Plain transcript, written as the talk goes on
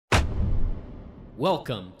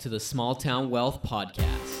Welcome to the Small Town Wealth Podcast.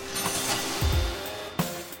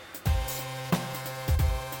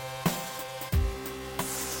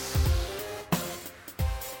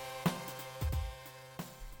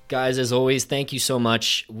 Guys, as always, thank you so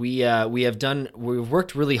much. We've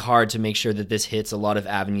worked really hard to make sure that this hits a lot of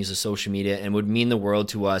avenues of social media, and would mean the world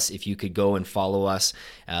to us if you could go and follow us,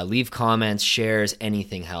 leave comments, shares,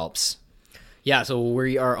 anything helps. Yeah, so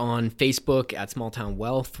we are on Facebook at Small Town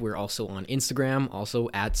Wealth. We're also on Instagram, also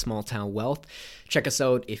at Small Town Wealth. Check us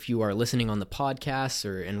out if you are listening on the podcast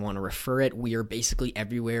and want to refer it. We are basically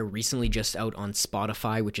everywhere. Recently just out on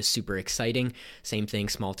Spotify, which is super exciting. Same thing,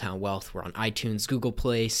 Small Town Wealth. We're on iTunes, Google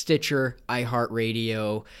Play, Stitcher,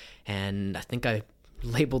 iHeartRadio, and I think I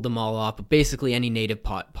labeled them all off, but basically any native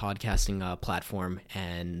podcasting platform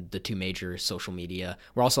and the two major social media.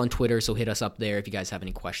 We're also on Twitter, so hit us up there if you guys have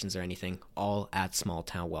any questions or anything, all at Small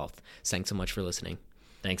Town Wealth. Thanks so much for listening.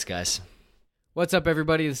 Thanks, guys. What's up,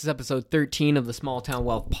 everybody? This is episode 13 of the Small Town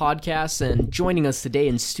Wealth Podcast, and joining us today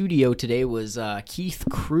in studio today was Keith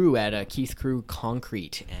Crew at Keith Crew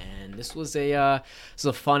Concrete, and this was a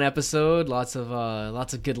fun episode. Lots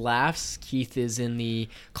of good laughs. Keith is in the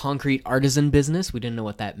concrete artisan business. We didn't know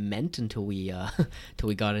what that meant until we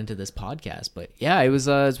got into this podcast, but yeah, it was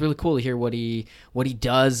really cool to hear what he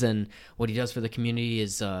does and what he does for the community,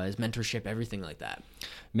 his mentorship, everything like that.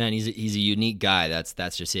 Man, he's a unique guy.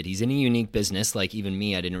 That's just it. He's in a unique business. Like even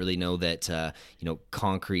me, I didn't really know that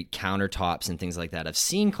concrete countertops and things like that. I've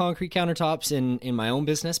seen concrete countertops in my own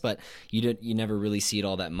business, but you never really see it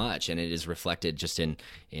all that much, and it is reflected just in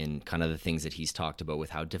kind of the things that he's talked about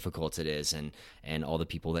with how difficult it is and all the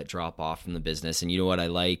people that drop off from the business. And you know what I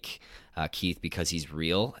like, Keith, because he's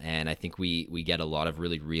real, and I think we get a lot of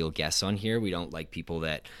really real guests on here. We don't like people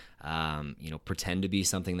that pretend to be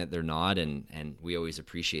something that they're not, and we always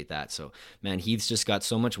appreciate that. So, man, Heath's just got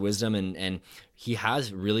so much wisdom, and he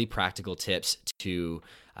has really practical tips to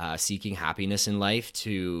seeking happiness in life,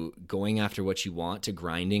 to going after what you want, to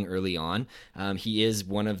grinding early on. He is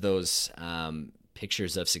one of those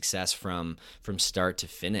pictures of success from start to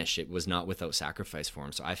finish. It was not without sacrifice for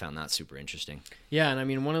him, so I found that super interesting. Yeah, and I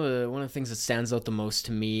mean one of the things that stands out the most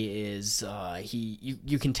to me is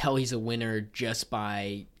you can tell he's a winner just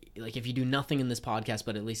by, like, if you do nothing in this podcast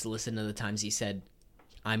but at least listen to the times he said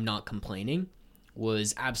I'm not complaining,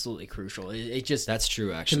 was absolutely crucial. It just, that's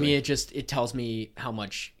true, actually. To me, it tells me how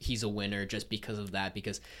much he's a winner just because of that,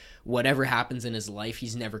 because whatever happens in his life,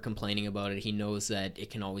 he's never complaining about it. He knows that it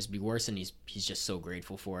can always be worse, and he's just so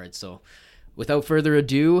grateful for it. So without further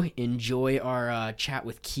ado, enjoy our chat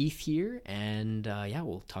with Keith here, and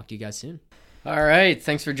we'll talk to you guys soon. All right,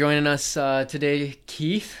 thanks for joining us today,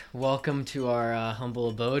 Keith. Welcome to our humble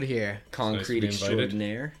abode here. Concrete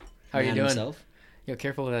extraordinaire. How are you doing? Himself. Yo,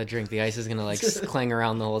 careful with that drink. The ice is going to clang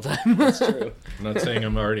around the whole time. That's true. I'm not saying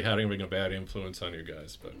I'm already having a bad influence on you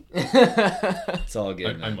guys, but it's all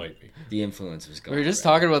good. I might be. The influence was gone. We were just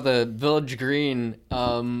talking about the Village Green.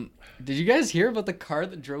 Did you guys hear about the car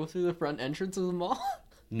that drove through the front entrance of the mall?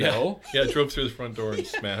 No. Yeah, it drove through the front door and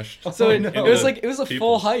smashed. So it was a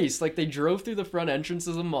full heist. Like, they drove through the front entrance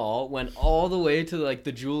of the mall, went all the way to like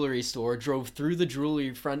the jewelry store, drove through the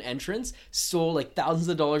jewelry front entrance, stole like thousands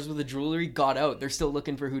of dollars worth of jewelry, got out. They're still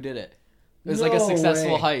looking for who did it. It was like a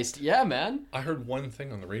successful heist. Yeah, man. I heard one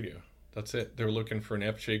thing on the radio. That's it. They were looking for an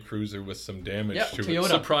FJ Cruiser with some damage to Toyota. it.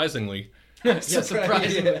 Surprisingly.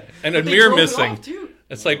 Surprisingly. And a mirror missing.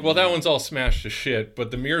 It's like, well, that one's all smashed to shit,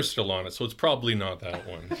 but the mirror's still on it, so it's probably not that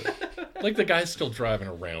one. But, like, the guy's still driving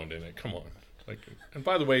around in it. Come on. Like, and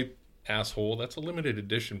by the way, asshole, that's a limited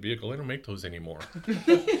edition vehicle. They don't make those anymore.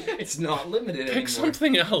 It's not limited anymore. Pick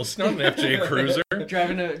something else, not an FJ Cruiser.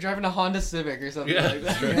 driving a Honda Civic or something like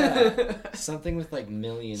that. Yeah. Something with like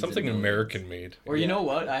millions. Something American made. Or you know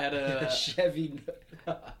what? I had a Chevy.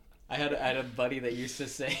 I had a buddy that used to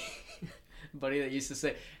say,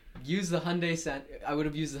 use the Hyundai I would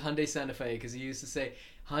have used the Hyundai Santa Fe, because he used to say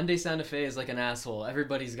Hyundai Santa Fe is like an asshole.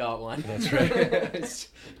 Everybody's got one. That's right.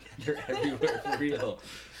 They're everywhere, for real.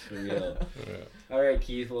 Yeah. All right,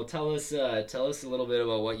 Keith. Well, tell us a little bit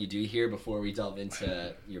about what you do here before we delve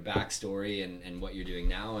into your backstory and what you're doing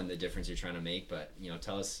now and the difference you're trying to make. But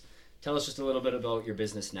tell us just a little bit about your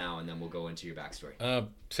business now, and then we'll go into your backstory.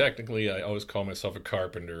 Technically, I always call myself a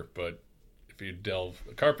carpenter, but if you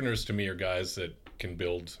carpenters to me are guys that can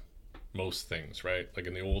build most things, right? Like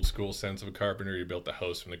in the old school sense of a carpenter, you built the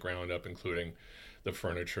house from the ground up, including the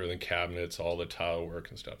furniture, the cabinets, all the tile work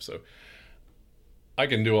and stuff. So I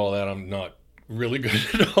can do all that. I'm not really good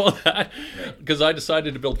at all that because I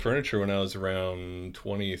decided to build furniture when I was around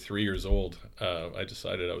 23 years old. I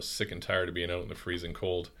decided I was sick and tired of being out in the freezing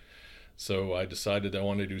cold. So I decided I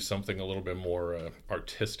wanted to do something a little bit more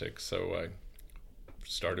artistic. So I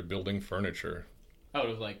started building furniture.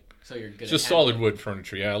 Oh, like, so you're good Just at solid handling- wood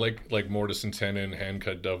furniture, yeah, like mortise and tenon, hand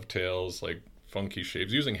cut dovetails, like funky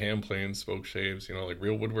shapes, using hand planes, spoke shaves, like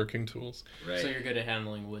real woodworking tools. Right. So you're good at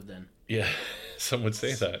handling wood then. Yeah, some would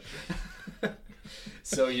say that.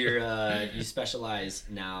 So you specialize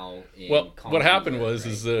now in Well, what concrete happened work, was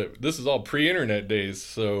right? is that this is all pre-internet days,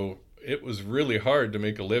 so it was really hard to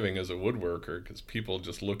make a living as a woodworker because people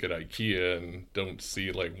just look at IKEA and don't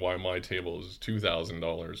see like why my table is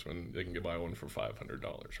 $2,000 when they can buy one for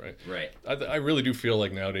 $500, right? Right. I really do feel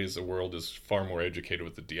like nowadays the world is far more educated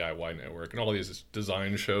with the DIY network and all these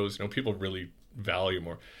design shows. People really value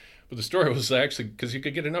more. But the story was actually because you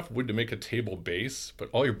could get enough wood to make a table base, but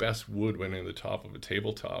all your best wood went in the top of a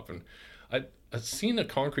tabletop. And I'd seen a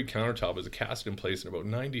concrete countertop as a cast in place in about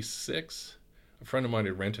 96. A friend of mine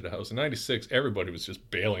had rented a house in 96. Everybody was just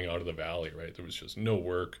bailing out of the valley, right? There was just no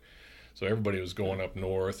work. So everybody was going up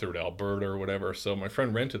north or to Alberta or whatever. So my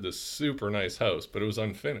friend rented this super nice house, but it was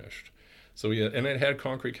unfinished. So and it had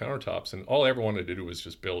concrete countertops, and all I ever wanted to do was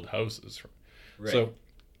just build houses. Right. So,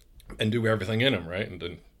 and do everything in them, right? And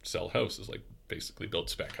then sell houses, like basically build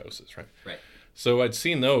spec houses, right? Right. So I'd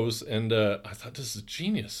seen those, and I thought, this is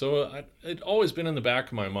genius. So it'd always been in the back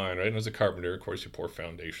of my mind, right? And as a carpenter, of course, you pour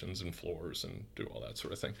foundations and floors and do all that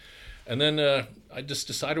sort of thing. And then I just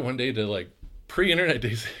decided one day to, like, pre-internet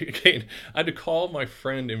days again, I had to call my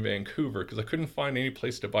friend in Vancouver because I couldn't find any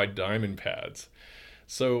place to buy diamond pads.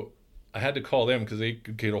 So I had to call them because they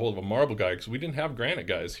could get a hold of a marble guy because we didn't have granite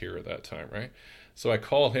guys here at that time, right? So I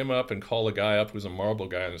call him up and call a guy up who's a marble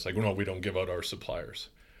guy, and it's like, well, no, we don't give out our suppliers.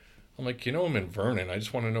 I'm like, I'm in Vernon. I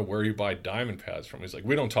just want to know where you buy diamond pads from. He's like,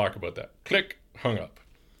 we don't talk about that. Click, hung up.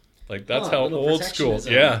 Like, that's how little old school.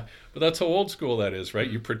 protectionism. Yeah, but that's how old school that is, right?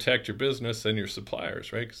 You protect your business and your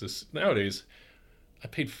suppliers, right? Because nowadays, I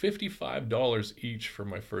paid $55 each for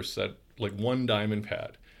my first set, like one diamond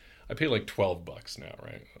pad. I pay like $12 now,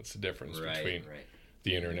 right? That's the difference between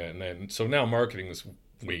the internet and then. So now marketing is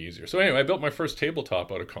way easier. So anyway, I built my first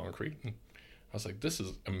tabletop out of concrete. I was like, this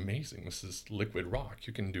is amazing. This is liquid rock.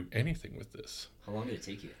 You can do anything with this. How long did it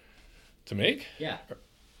take you? To make? Yeah.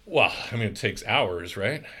 Well, I mean, it takes hours,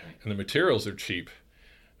 right? And the materials are cheap.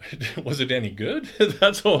 Was it any good?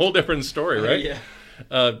 That's a whole different story, right?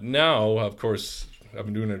 Yeah. Now, of course, I've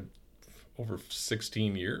been doing it over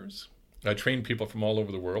 16 years. I train people from all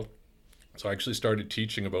over the world. So I actually started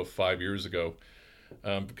teaching about 5 years ago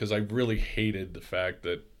because I really hated the fact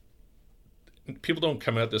that people don't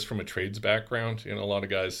come at this from a trades background. A lot of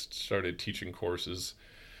guys started teaching courses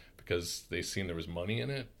because they seen there was money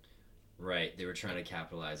in it. Right. They were trying to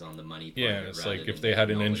capitalize on the money part. Yeah, of it it's rather like if than they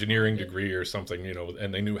had an knowledge engineering behind it. degree or something,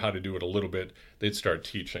 and they knew how to do it a little bit, they'd start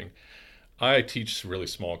teaching. I teach really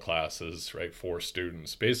small classes, right, 4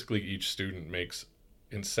 students. Basically, each student makes,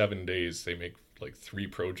 in 7 days, they make like 3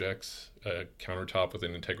 projects, a countertop with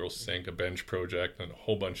an integral sink, a bench project, and a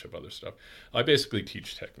whole bunch of other stuff. I basically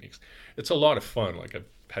teach techniques. It's a lot of fun. Like, I've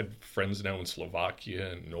had friends now in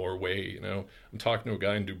Slovakia and Norway, I'm talking to a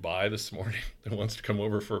guy in Dubai this morning that wants to come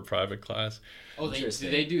over for a private class. Oh, do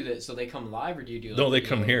they do that? So they come live, or do you do? Like, No, they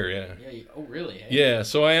come here, yeah. Yeah. Oh, really? Hey? Yeah,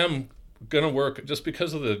 so I am going to work, just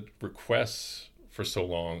because of the requests for so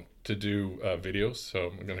long, to do videos. So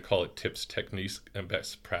I'm going to call it Tips, Techniques, and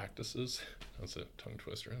Best Practices. That's a tongue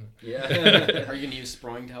twister, isn't it? Yeah. Are you going to use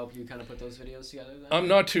Sproing to help you kind of put those videos together then? I'm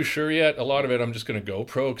not too sure yet. A lot of it I'm just going to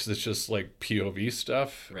GoPro because it's just like POV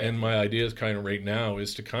stuff. Right. And my idea is kind of right now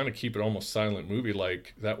is to kind of keep it almost silent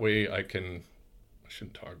movie-like. That way I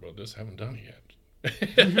shouldn't talk about this. I haven't done it yet.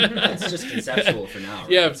 It's just conceptual for now.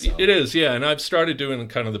 Right? Yeah, So- it is. Yeah, and I've started doing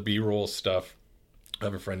kind of the B-roll stuff. I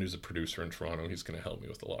have a friend who's a producer in Toronto. He's going to help me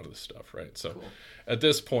with a lot of this stuff, right? So Cool. at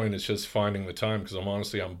this point, it's just finding the time because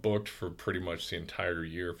I'm booked for pretty much the entire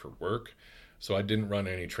year for work. So I didn't run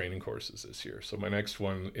any training courses this year. So my next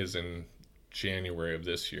one is in January of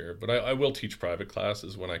this year. But I will teach private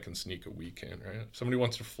classes when I can sneak a week in, right? If somebody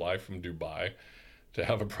wants to fly from Dubai to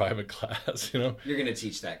have a private class, You're going to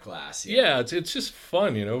teach that class. Yeah, it's just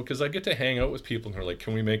fun, because I get to hang out with people and they're like,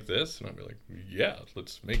 can we make this? And I'll be like, yeah,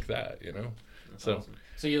 let's make that, That's So awesome.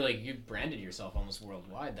 So you branded yourself almost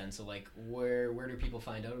worldwide then. So where do people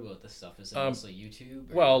find out about this stuff? Is it mostly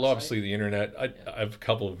YouTube? Or Well, website? obviously the internet. I have a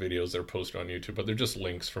couple of videos that are posted on YouTube, but they're just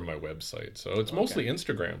links from my website. So it's mostly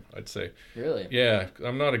Instagram, I'd say. Really? Yeah,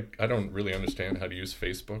 I don't really understand how to use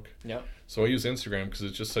Facebook. Yep. So I use Instagram because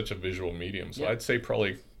it's just such a visual medium. So Yeah. I'd say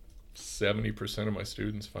probably 70% of my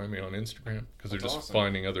students find me on Instagram because they're That's just awesome.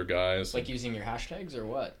 finding other guys. Like using your hashtags or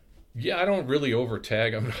what? Yeah, I don't really over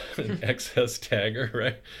tag. I'm not an excess tagger,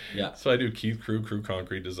 right? Yeah. So I do Keith Crew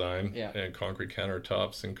concrete design, Yeah. and concrete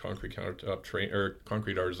countertops and concrete countertop train or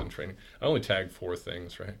concrete artisan training. I only tag 4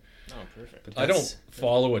 things, right? Oh, perfect. But I don't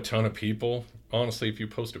follow a ton of people. Honestly, if you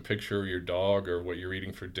post a picture of your dog or what you're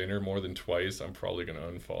eating for dinner more than twice, I'm probably going to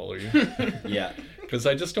unfollow you. Yeah. Because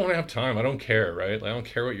I just don't have time. I don't care, right? Like, I don't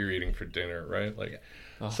care what you're eating for dinner, right? Like,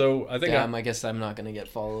 so I think Damn, I guess I'm not gonna get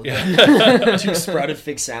followed. yeah. 2 sprouted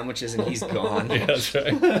fig sandwiches and he's gone. Yeah, that's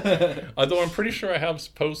right. Although I'm pretty sure I have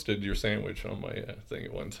posted your sandwich on my thing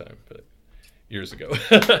at one time, but years ago.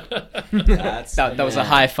 That was a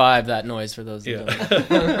high five. That noise for those. That don't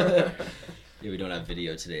know. Yeah, we don't have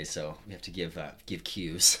video today, so we have to give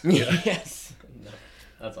cues. Yes. No,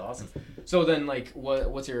 that's awesome. So then, like,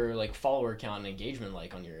 what's your like follower count and engagement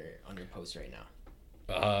like on your posts right now?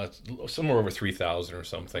 Somewhere over 3,000 or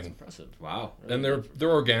something. Impressive. Wow. And they're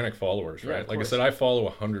organic followers, Yeah, right? of Like I course. said, I follow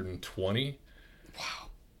 120. Wow.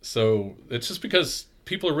 So it's just because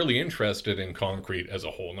people are really interested in concrete as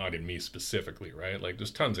a whole, not in me specifically, right? Like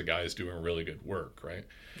there's tons of guys doing really good work, right?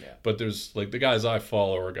 Yeah. But there's like the guys I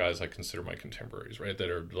follow are guys I consider my contemporaries, right? That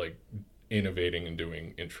are like innovating and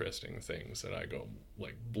doing interesting things that I go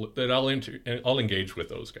like that I'll engage with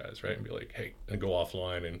those guys, right? And be like, hey, and go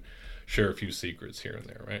offline and share a few secrets here and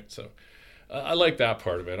there, right? So I like that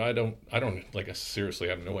part of it. I don't like, I seriously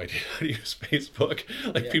have no idea how to use Facebook.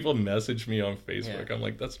 Like people message me on Facebook. Yeah. I'm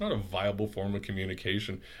like, that's not a viable form of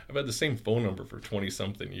communication. I've had the same phone number for 20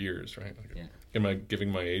 something years, right? Like, Yeah. am I giving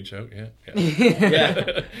my age out? Yeah.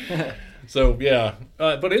 Yeah. So yeah,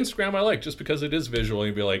 but Instagram I like just because it is visual.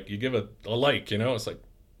 You'd be like, you give a like, you know, it's like,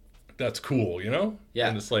 that's cool, you know? Yeah.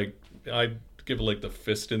 And it's like, I give it like the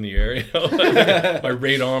fist in the air, you know? My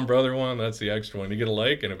radon brother one, that's the extra one. You get a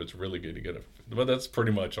like, and if it's really good, you get a, but that's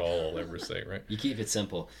pretty much all I'll ever say, right? You keep it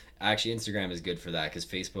simple. Actually, Instagram is good for that because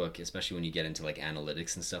Facebook, especially when you get into like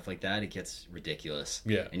analytics and stuff like that, it gets ridiculous.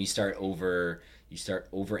 Yeah. And you start over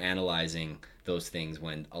analyzing those things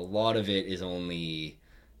when a lot of it is only,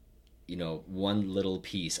 one little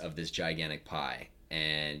piece of this gigantic pie,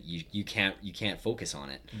 and you can't focus on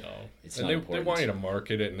it. No, It's and not they important. want you to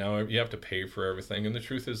market it. Now you have to pay for everything. And the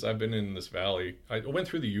truth is, I've been in this valley. I went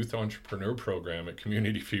through the youth entrepreneur program at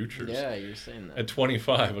Community Futures. Yeah, you're saying that. At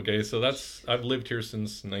 25, okay, so I've lived here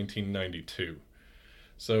since 1992.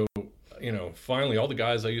 So, finally, all the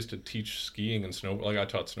guys I used to teach skiing and like I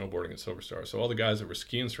taught snowboarding at Silver Star. So all the guys that were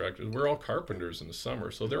ski instructors, we're all carpenters in the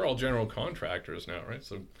summer. So they're all general contractors now, right?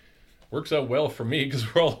 So works out well for me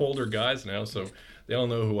because we're all older guys now. So they all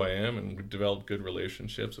know who I am, and we've developed good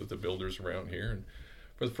relationships with the builders around here. And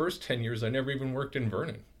for the first 10 years, I never even worked in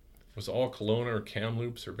Vernon. It was all Kelowna or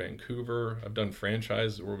Kamloops or Vancouver. I've done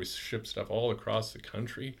franchises where we ship stuff all across the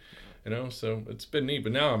country, so it's been neat.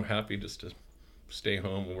 But now I'm happy just to stay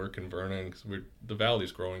home and work in Vernon because the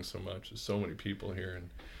valley's growing so much. There's so many people here. And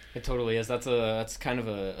It totally is. That's kind of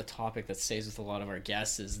a topic that stays with a lot of our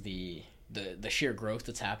guests is the sheer growth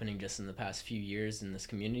that's happening just in the past few years in this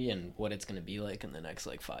community and what it's going to be like in the next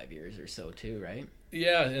 5 years or so too, right?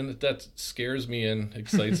 yeah, and that scares me and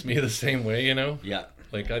excites me the same way, Yeah.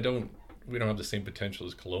 Like we don't have the same potential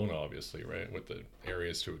as Kelowna, obviously, right? With the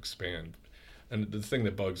areas to expand. And the thing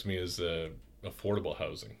that bugs me is affordable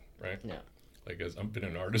housing, right? Yeah. Like, as I've been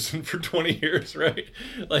an artisan for 20 years, right?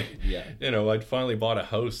 Like, Yeah. I'd finally bought a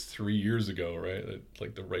house 3 years ago, right?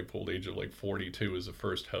 At, the ripe old age of 42 was the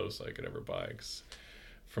first house I could ever buy. 'Cause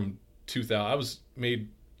from 2000,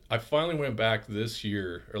 I finally went back last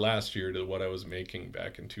year to what I was making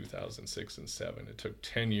back in 2006 and 7. It took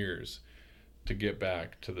 10 years to get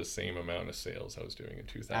back to the same amount of sales I was doing in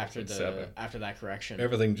 2007. After that correction.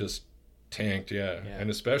 Everything just tanked, yeah. And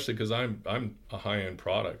especially because I'm a high-end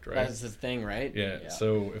product, right? That's the thing, right? Yeah.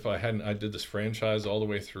 So if I did this franchise all the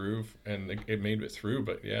way through, and it made it through,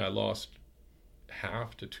 but I lost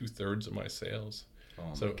half to 2/3 of my sales. Oh,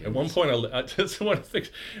 So my at one point, I just want to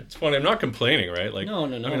think. It's funny. I'm not complaining, right? No. I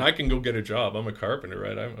mean, I can go get a job. I'm a carpenter,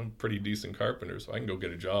 right? I'm a pretty decent carpenter, so I can go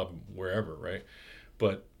get a job wherever, right?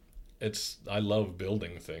 But I love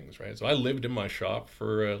building things, right? So I lived in my shop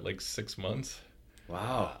for 6 months.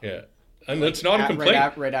 Wow. Yeah. And it's not a complaint.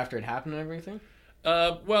 Right after it happened and everything?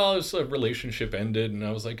 Well, it's a relationship ended, and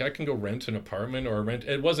I was like, I can go rent an apartment or rent.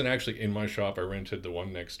 It wasn't actually in my shop. I rented the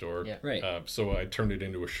one next door. Yeah. Right. So I turned it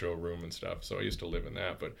into a showroom and stuff. So I used to live in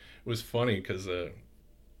that. But it was funny because I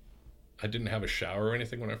didn't have a shower or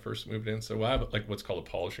anything when I first moved in. So I have what's called a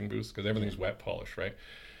polishing booth because everything's wet polish, right?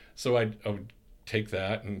 So I would take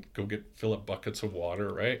that and go fill up buckets of water,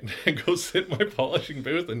 right? And go sit in my polishing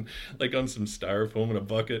booth and like on some styrofoam in a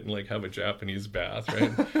bucket and like have a Japanese bath,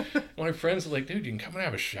 right? My friends are like, dude, you can come and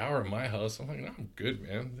have a shower in my house. I'm like, no, I'm good,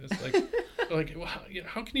 man. It's like, well,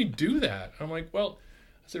 how can you do that? I'm like, well,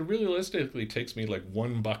 I said, realistically, it takes me like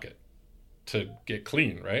one bucket to get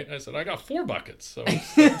clean, right? I said, I got 4 buckets, so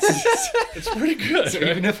it's pretty good. So right?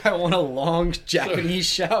 even if I want a long Japanese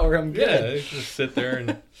shower, I'm good. Yeah, just sit there and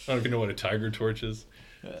I don't even know what a tiger torch is.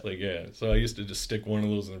 It's like, yeah. So I used to just stick one of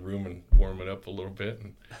those in the room and warm it up a little bit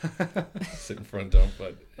and sit in front dump.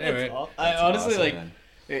 But anyway, I honestly awesome, like. man.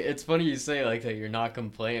 It's funny you say like that. You're not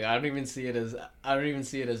complaining. I don't even see it as.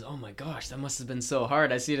 Oh my gosh, that must have been so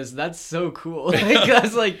hard. I see it as that's so cool.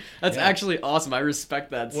 Like, that's actually awesome. I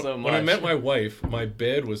respect that so much. When I met my wife, my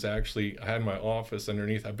bed was actually, I had my office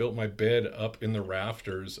underneath. I built my bed up in the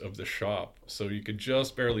rafters of the shop, so you could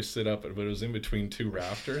just barely sit up, but it was in between 2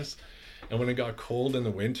 rafters. And when it got cold in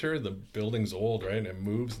the winter, the building's old, right? And it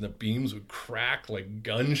moves, and the beams would crack like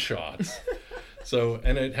gunshots. So,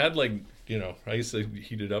 and it had like, you know, I used to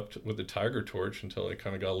heat it up with a tiger torch until it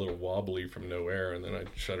kind of got a little wobbly from no air, and then I'd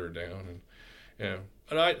shut her down. And yeah,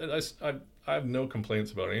 and I have no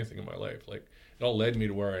complaints about anything in my life. Like, it all led me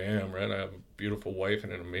to where I am, right? I have a beautiful wife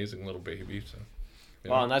and an amazing little baby. So,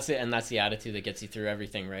 yeah. Well, and that's the attitude that gets you through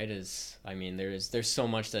everything, right? I mean, there's so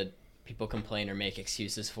much that people complain or make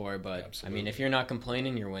excuses for, but Absolutely. I mean, if you're not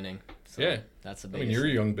complaining, you're winning. So Yeah, that's the I biggest. mean, you're a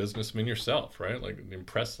young businessman yourself, right? Like, it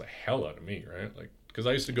impressed the hell out of me, right? Like, because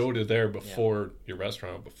I used to go to there before your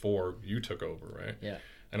restaurant, before you took over, right? Yeah.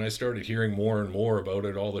 And I started hearing more and more about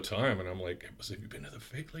it all the time, and I'm like, have you been to the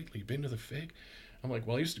Fig lately? You been to the Fig? I'm like,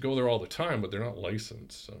 well, I used to go there all the time, but they're not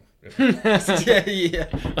licensed, so you know. Yeah.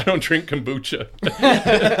 I don't drink kombucha.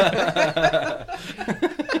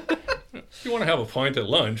 You want to have a pint at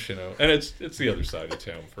lunch, you know, and it's the other side of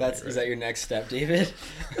town for me. Right? Is that your next step, David?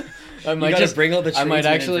 I might You gotta just bring all the I might tradesmen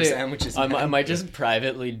in actually. for sandwiches, I man. might just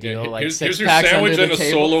privately deal like here's 6 your packs sandwich under and the a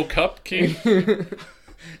table. solo cup, Keith.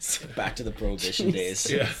 Back to the Prohibition days.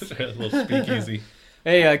 Yeah, a little speakeasy.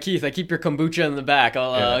 Hey, Keith, I keep your kombucha in the back.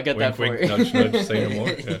 I'll get that wink, for you. wink, nudge, nudge, say no more.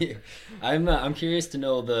 Yeah. I'm curious to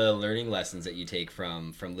know the learning lessons that you take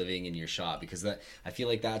from living in your shop, because I feel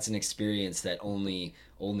like that's an experience that only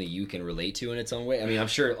you can relate to in its own way. I mean, I'm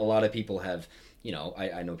sure a lot of people have, you know,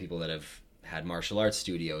 I know people that have had martial arts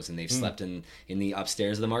studios and they've slept in the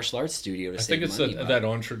upstairs of the martial arts studio to I save think it's money. that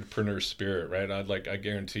entrepreneur spirit, right? I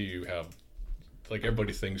guarantee you have, like,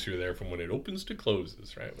 everybody thinks you're there from when it opens to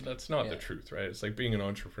closes, right? But that's not the truth, right? It's like being an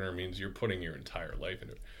entrepreneur means you're putting your entire life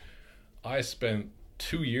into it. I spent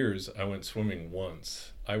 2 years, I went swimming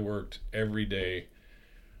once. I worked every day,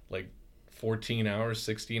 like 14 hours,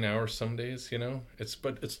 16 hours some days, you know?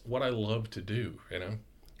 But it's what I love to do, you know?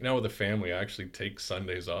 Now with a family, I actually take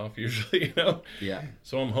Sundays off usually, you know? Yeah.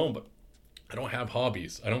 So I'm home, but I don't have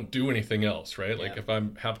hobbies. I don't do anything else, right? Like, if I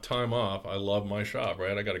have time off, I love my shop,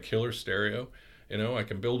 right? I got a killer stereo, you know? I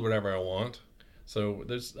can build whatever I want. So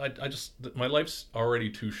my life's already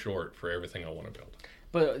too short for everything I want to build.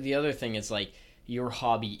 But the other thing is, like, your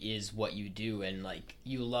hobby is what you do, and like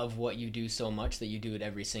you love what you do so much that you do it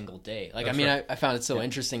every single day. Like, That's I mean, right. I found it so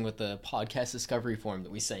interesting with the podcast discovery form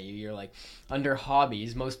that we sent you. You're like, under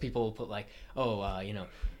hobbies, most people will put like, you know,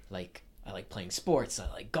 like I like playing sports, I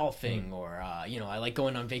like golfing, or you know, I like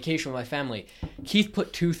going on vacation with my family. Keith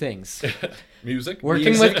put 2 things: Music?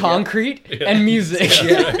 working with concrete and music.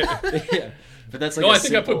 Yeah. But that's like I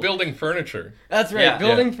think I put building furniture. That's right, Yeah.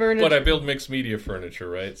 building furniture. But I build mixed media furniture,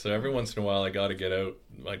 right? So every once in a while, I got to get out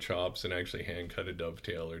my chops and actually hand cut a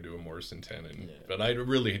dovetail or do a Morrison tenon. Yeah. But I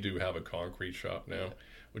really do have a concrete shop now,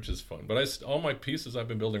 which is fun. But all my pieces I've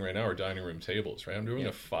been building right now are dining room tables, right? I'm doing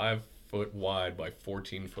a 5-foot wide by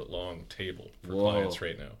 14-foot long table for clients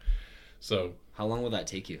right now. So how long will that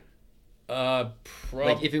take you? Like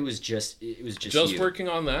if it was just you. working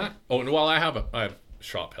on that. Oh, well, I have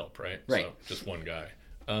shop help, right? Right. So just one guy.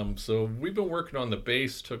 So we've been working on the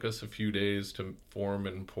base. Took us a few days to form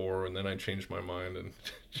and pour, and then I changed my mind and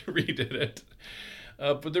redid it.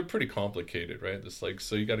 But they're pretty complicated, right?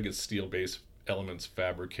 So you got to get steel base elements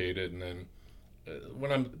fabricated, and then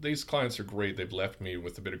these clients are great. They've left me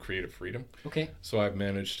with a bit of creative freedom. Okay. So I've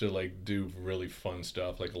managed to like do really fun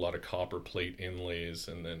stuff, like a lot of copper plate inlays,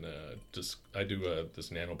 and then I do this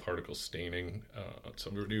nanoparticle staining. So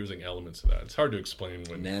we're using elements of that. It's hard to explain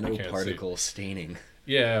when you can't see. Nanoparticle staining.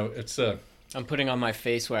 Yeah, it's I'm putting on my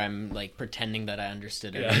face where I'm like pretending that I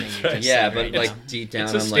understood Yeah, everything you just Yeah, said but right like now. deep down,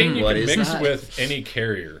 it's a I'm stain like, you what can is mix that? with any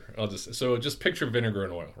carrier. Just picture vinegar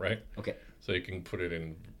and oil, right? Okay. So you can put it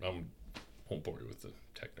in won't bore you with the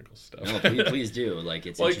technical stuff. No, please do. Like,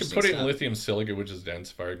 it's well, you can interesting put it in stuff. lithium silicate, which is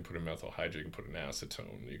densifier. You can put it in methyl hydride. You can put it in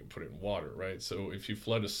acetone. You can put it in water, right? So if you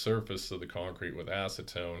flood a surface of the concrete with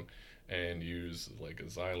acetone and use like a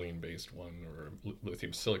xylene-based one or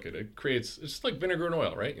lithium silicate, it creates, it's just like vinegar and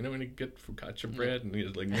oil, right? You know, when you get focaccia bread and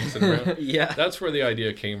you like mix it around. Yeah. That's where the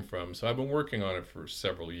idea came from. So I've been working on it for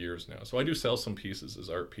several years now. So I do sell some pieces as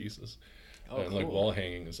art pieces, and like wall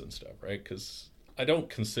hangings and stuff, right? Because I don't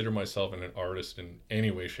consider myself an artist in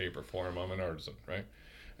any way, shape, or form. I'm an artisan, right?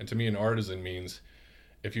 And to me, an artisan means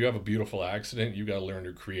if you have a beautiful accident, you got to learn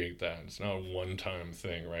to create that. It's not a one-time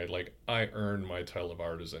thing, right? Like, I earned my title of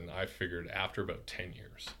artisan, I figured, after about 10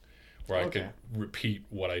 years, where I could repeat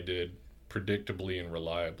what I did predictably and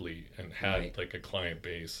reliably and had like a client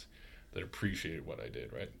base that appreciated what I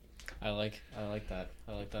did, right? I like that.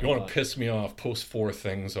 I like that. You want to piss me off, post 4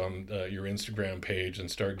 things on your Instagram page and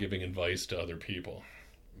start giving advice to other people.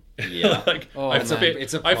 Yeah. Like,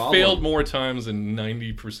 it's a I problem. failed more times than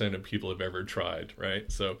 90% of people have ever tried,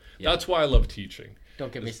 right? So that's why I love teaching.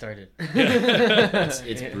 Don't get me started.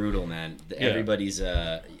 It's brutal, man. Everybody's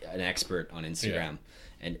an expert on Instagram.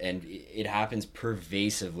 And it happens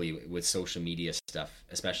pervasively with social media stuff,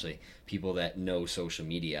 especially people that know social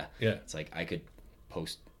media. Yeah. It's like I could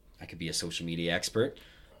be a social media expert.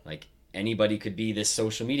 Like, anybody could be this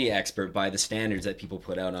social media expert by the standards that people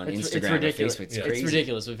put out on Instagram or Facebook. It's crazy. It's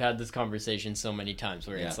ridiculous. We've had this conversation so many times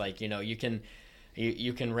where it's like, you know, you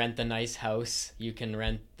can rent the nice house, you can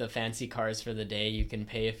rent the fancy cars for the day, you can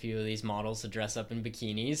pay a few of these models to dress up in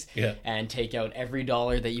bikinis and take out every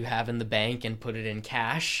dollar that you have in the bank and put it in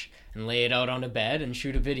cash and lay it out on a bed and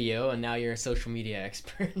shoot a video, and now you're a social media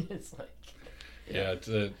expert. It's like...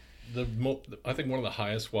 I think one of the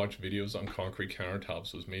highest watched videos on concrete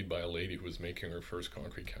countertops was made by a lady who was making her first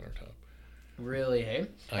concrete countertop. Really, hey?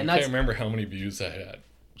 I can't remember how many views that had.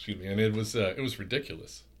 Excuse me, and it was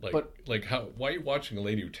ridiculous. Why are you watching a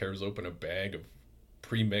lady who tears open a bag of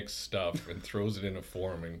pre-mixed stuff and throws it in a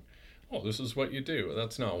form and, oh, this is what you do?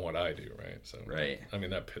 That's not what I do, right? So, I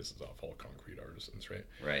mean, that pisses off all concrete artisans, right?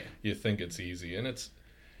 Right. You think it's easy, and it's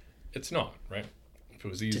not, right? If it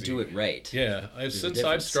was easy to do it right. Yeah, since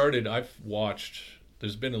I've started, I've watched.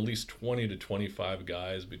 There's been at least 20 to 25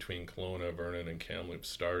 guys between Kelowna, Vernon, and Kamloops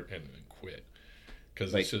start and quit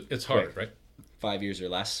because it's hard, right? 5 years or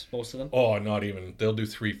less, most of them. Oh, not even. They'll do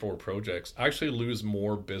 3-4 projects. I actually lose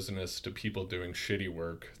more business to people doing shitty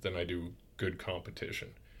work than I do good competition.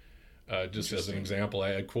 Just as an example, I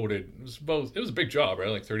had quoted, it was a big job, right?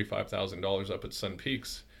 Like $35,000 up at Sun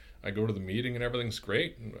Peaks. I go to the meeting and everything's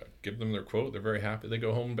great. And I give them their quote. They're very happy. They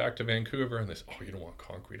go home back to Vancouver and they say, oh, you don't want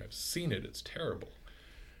concrete. I've seen it. It's terrible.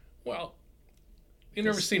 Well, you've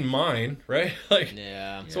never seen mine, right?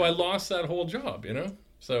 So I lost that whole job, you know?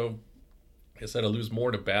 So I said I lose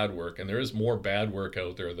more to bad work. And there is more bad work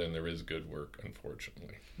out there than there is good work,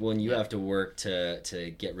 unfortunately. Well, and you have to work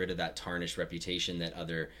to get rid of that tarnished reputation that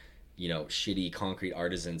other... shitty concrete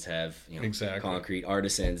artisans have, exactly. Concrete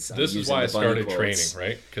artisans. This is why I started training,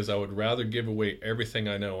 right? Because I would rather give away everything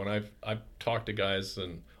I know. And I've talked to guys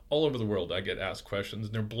and all over the world. I get asked questions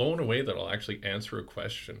and they're blown away that I'll actually answer a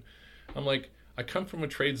question. I'm like, I come from a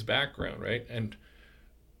trades background, right? And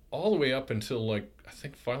all the way up until I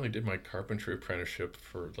think finally did my carpentry apprenticeship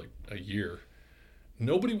for a year.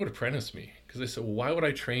 Nobody would apprentice me because they said, well, why would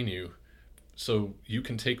I train you so you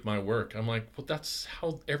can take my work? I'm like, well, that's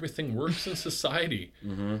how everything works in society.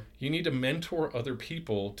 Mm-hmm. You need to mentor other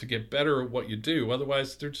people to get better at what you do.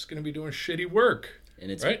 Otherwise, they're just going to be doing shitty work.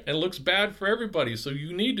 And it's right. And it looks bad for everybody. So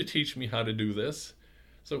you need to teach me how to do this.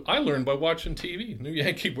 So I learned by watching TV, New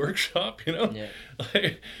Yankee Workshop, Yeah.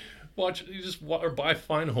 Or buy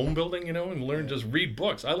fine home building, and learn, just read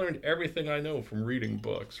books. I learned everything I know from reading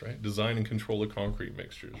books, right? Design and control of concrete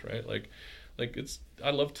mixtures, right? I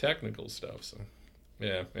love technical stuff. So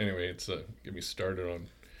yeah, anyway, it's get me started on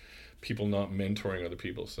people not mentoring other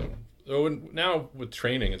people. So now with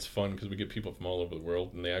training, it's fun because we get people from all over the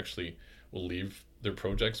world and they actually will leave their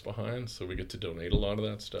projects behind. So we get to donate a lot of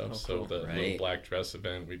that stuff. So the little black dress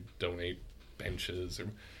event, we donate benches or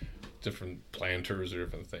different planters or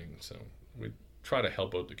different things. So we try to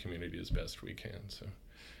help out the community as best we can. So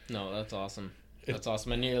no, that's awesome. That's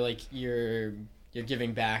awesome. And you're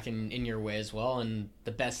giving back in your way as well. And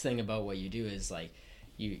the best thing about what you do is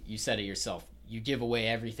you said it yourself, you give away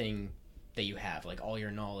everything that you have, all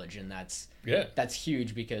your knowledge. And that's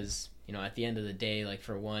huge because, at the end of the day,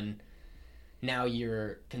 for one, now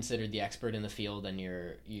you're considered the expert in the field and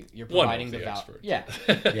you're providing the value. Yeah.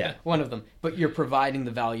 Yeah. One of them, but you're providing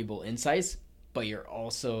the valuable insights, but you're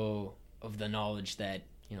also of the knowledge that,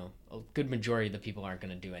 a good majority of the people aren't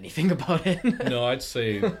going to do anything about it. No, I'd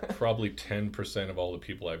say probably 10% of all the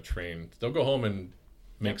people I've trained, they'll go home and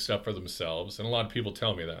make stuff for themselves. And a lot of people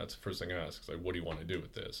tell me that. It's the first thing I ask. It's like, what do you want to do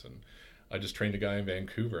with this? And I just trained a guy in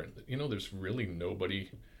Vancouver. And, there's really nobody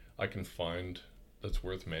I can find that's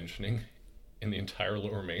worth mentioning in the entire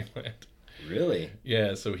Lower Mainland. Really?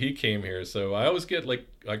 Yeah, so he came here. So I always get,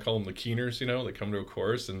 I call them the keeners, they come to a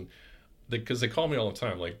course, and because they call me all the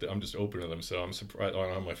time, I'm just open to them, so I'm surprised. I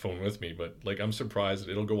don't have my phone with me, but I'm surprised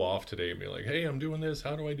that it'll go off today and be like, hey, I'm doing this,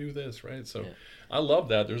 how do I do this, right? So I love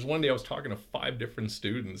that. There's one day I was talking to 5 different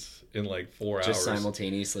students in 4 hours. Just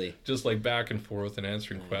simultaneously. Just back and forth and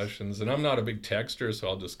answering questions. And I'm not a big texter, so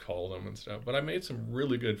I'll just call them and stuff. But I made some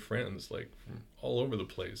really good friends, from all over the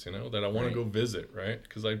place, that I want to go visit, right?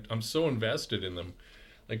 Because I'm so invested in them.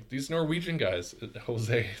 These Norwegian guys,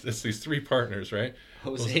 Jose, it's these 3 partners, right?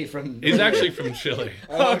 Jose from... He's actually from Chile.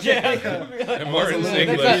 Okay. And Martin's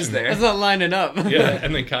English. That's not lining up. Yeah,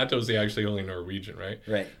 and then Kato's actually only Norwegian, right?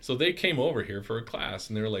 Right. So they came over here for a class,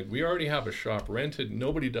 and they were like, we already have a shop rented.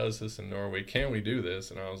 Nobody does this in Norway. Can we do this?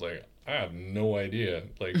 And I was like, I have no idea.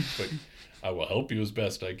 But I will help you as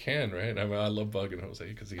best I can, right? I mean, I love bugging Jose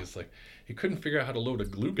because he couldn't figure out how to load a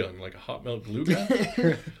glue gun, a hot melt glue gun.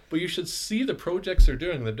 But you should see the projects they're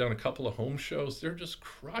doing. They've done a couple of home shows. They're just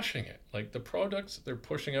crushing it. The products they're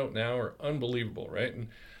pushing out now are unbelievable, right? And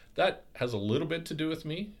that has a little bit to do with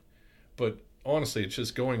me, but honestly, it's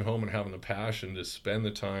just going home and having the passion to spend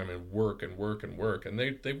the time and work and work and work. And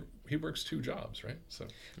he works 2 jobs, right? So,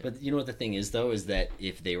 but you know what the thing is, though, is that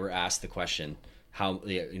if they were asked the question, how,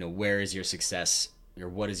 where is your success, or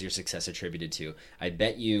what is your success attributed to? I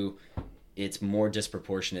bet you it's more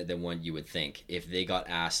disproportionate than what you would think. If they got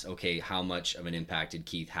asked, okay, how much of an impact did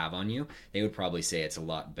Keith have on you? They would probably say it's a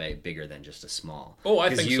lot bigger than just a small. Oh,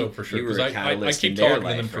 I think so for sure. Because I keep talking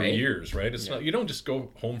to them for years, right? It's not, you don't just go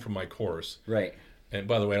home from my course. Right. And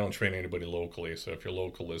by the way, I don't train anybody locally, so if you're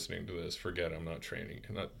local listening to this, forget I'm not training.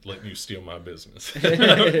 I'm not letting you steal my business.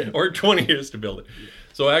 Or 20 years to build it.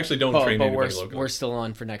 So I actually don't train anybody locally. We're still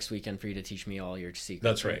on for next weekend for you to teach me all your secrets.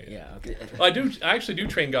 That's right. Yeah, okay. I actually do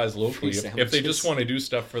train guys locally if they just want to do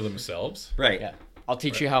stuff for themselves. Right. Yeah. I'll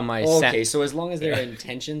teach you how my... okay, so as long as their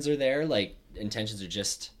intentions are there, intentions are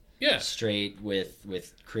just... straight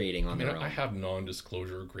with creating on their own. I have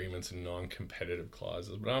non-disclosure agreements and non-competitive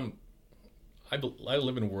clauses, but I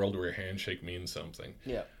live in a world where a handshake means something.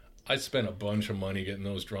 Yeah. I spent a bunch of money getting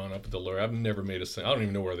those drawn up at the lawyer. I've never made I don't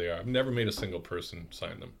even know where they are. I've never made a single person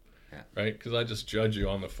sign them. Yeah. Right? Because I just judge you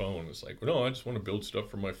on the phone. It's like, no, I just want to build stuff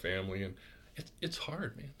for my family. And it's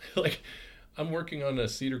hard, man. I'm working on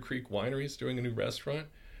Cedar Creek Wineries doing a new restaurant.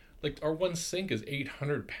 Our one sink is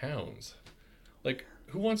 800 pounds.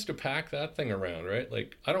 Who wants to pack that thing around, right?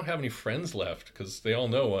 I don't have any friends left because they all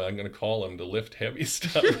know I'm going to call them to lift heavy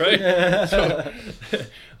stuff, right? So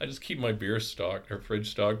I just keep my fridge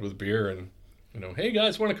stocked with beer and, hey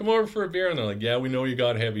guys, want to come over for a beer? And they're like, yeah, we know you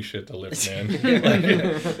got heavy shit to lift, man.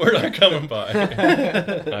 We're not coming by.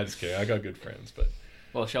 I just kidding. I got good friends, but.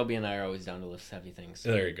 Well, Shelby and I are always down to lift heavy things.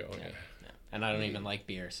 There you go. Yeah. And I don't even like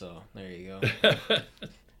beer, so there you go.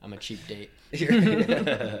 I'm a cheap date.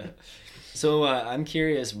 So I'm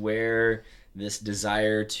curious where this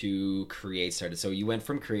desire to create started. So you went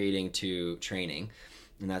from creating to training,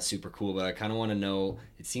 and that's super cool. But I kind of want to know,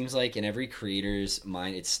 it seems like in every creator's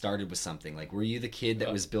mind, it started with something. Were you the kid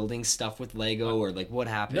that was building stuff with Lego, or what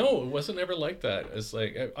happened? No, it wasn't ever like that. It's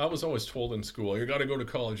I was always told in school, you got to go to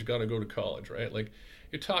college, right?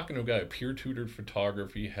 You're talking to a guy who peer tutored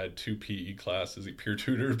photography, had 2 PE classes. He peer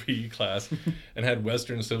tutored a PE class and had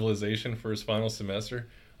Western Civilization for his final semester.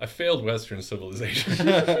 I failed Western Civilization.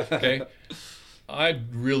 Okay? I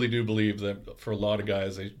really do believe that for a lot of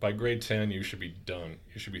guys, by grade 10, you should be done.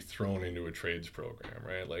 You should be thrown into a trades program,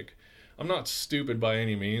 right? I'm not stupid by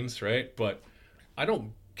any means, right? But I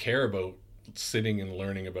don't care about sitting and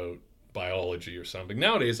learning about biology or something.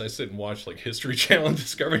 Nowadays, I sit and watch History Channel and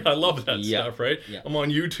Discovery. I love that stuff, right? Yeah. I'm on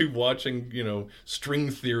YouTube watching, string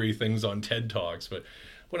theory things on TED Talks. But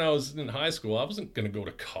when I was in high school, I wasn't going to go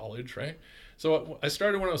to college, right? So I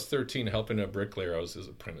started when I was 13 helping a bricklayer. I was his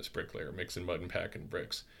apprentice bricklayer, mixing mud and packing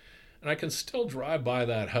bricks. And I can still drive by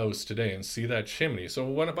that house today and see that chimney.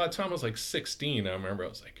 So by the time I was 16, I remember I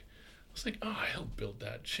was like, oh, I helped build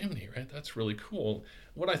that chimney, right? That's really cool.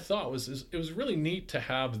 What I thought was it was really neat to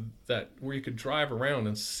have that where you could drive around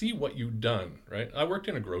and see what you'd done, right? I worked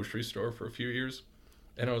in a grocery store for a few years,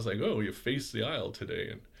 and I was like, oh, you faced the aisle today,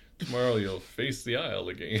 and tomorrow you'll face the aisle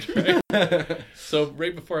again, right? So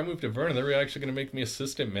right before I moved to Vernon, they were actually going to make me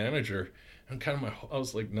assistant manager. And I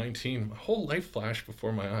was 19. My whole life flashed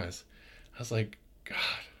before my eyes. I was like, God,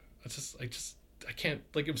 I can't,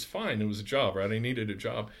 like, it was fine. It was a job, right? I needed a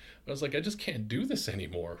job. I was like, I just can't do this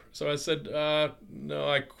anymore. So I said, no,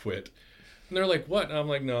 I quit. And they're like, what? And I'm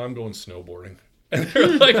like, no, I'm going snowboarding. And they're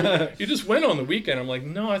like, you just went on the weekend. I'm like,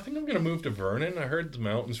 no, I think I'm going to move to Vernon. I heard the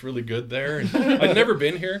mountain's really good there. And I'd never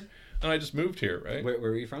been here. And I just moved here, right? Where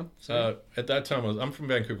were you from? At that time, I'm from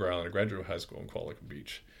Vancouver Island. I graduated high school in Qualicum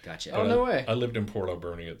Beach. Gotcha. Oh, no way. I lived in Port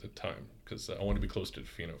Alberni at the time because I wanted to be close to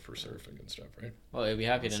Tofino for surfing and stuff, right? Well, I'd be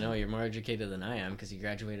happy to know you're more educated than I am because you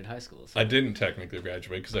graduated high school. So. I didn't technically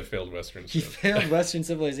graduate because I failed Western. You failed Western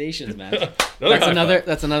civilizations, man.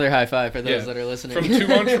 That's another high five for those that are listening. From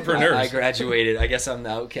two entrepreneurs. I graduated. I guess I'm the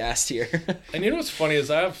outcast here. And you know what's funny is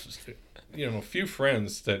I have, a few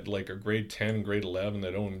friends that like are grade 10 and grade 11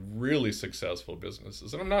 that own really successful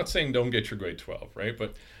businesses. And I'm not saying don't get your grade 12, right?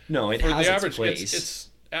 But no, it for has the its average, place. it's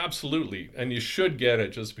absolutely, and you should get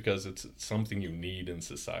it just because it's something you need in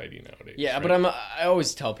society nowadays. Yeah, right? but I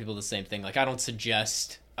always tell people the same thing. Like, I don't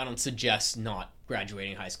suggest not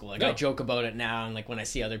graduating high school. Like, No. I joke about it now, and like when I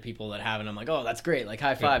see other people that have it, I'm like, oh, that's great, like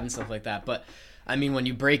high five and stuff like that. But I mean, when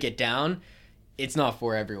you break it down, it's not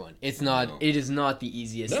for everyone. It's not. No. It is not the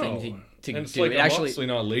easiest thing to and it's do. like, It I'm actually, obviously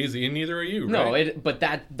not lazy, and neither are you. no, right? but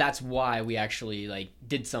that's why we actually like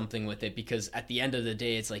did something with it, because at the end of the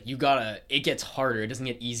day, it's like it gets harder. It doesn't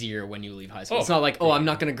get easier when you leave high school. Oh, it's not like, I'm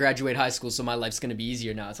not going to graduate high school, so my life's going to be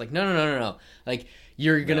easier now. It's like, no. Like,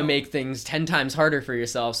 you're going to make things 10 times harder for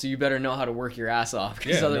yourself, so you better know how to work your ass off,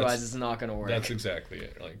 because otherwise it's not going to work. That's exactly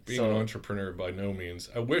it. Like, being an entrepreneur, by no means.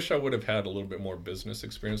 I wish I would have had a little bit more business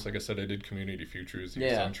experience. Like I said, I did Community Futures,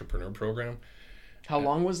 the entrepreneur program. How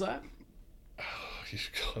long was that?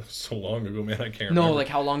 God, so long ago, man, I can't remember. No, like,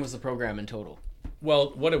 how long was the program in total?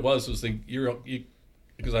 Well, what it was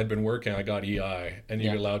because I'd been working, I got EI, and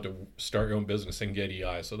you're allowed to start your own business and get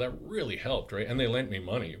EI, so that really helped, right? And they lent me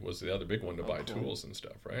money, was the other big one, to buy tools and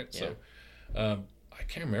stuff, right? Yeah. So I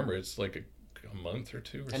can't remember. It's like a month or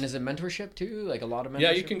two. And is it mentorship too? Like, a lot of mentorship?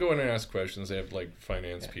 Yeah, you can go in and ask questions. They have like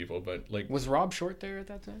finance people, but like, Was Rob Short there at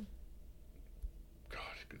that time? God,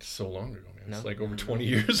 it's so long ago, man. It's No? like over 20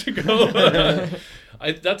 years ago.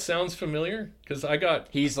 That sounds familiar because I got.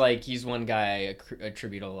 He's one guy I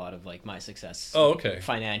attribute a lot of like my success. Oh, okay.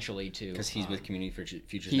 Financially to, Because he's with Community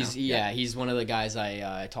Futures He's now. he's one of the guys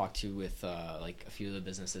I talked to with like a few of the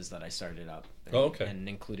businesses that I started up. And, Oh, okay. And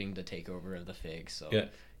including the takeover of the Fig. So it's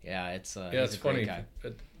It's a great funny. guy.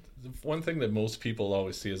 The one thing that most people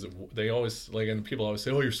always see is that they always like, and people always say,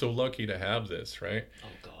 "Oh, you're so lucky to have this," right? Oh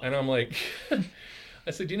God. And I'm like,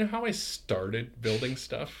 I said, "Do you know how I started building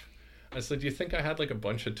stuff?" I said, "Do you think I had like a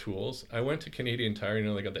bunch of tools?" I went to Canadian Tire,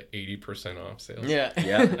 they got the 80% off sales. Yeah.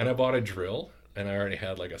 Yeah. And I bought a drill, and I already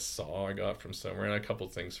had like a saw I got from somewhere, and a couple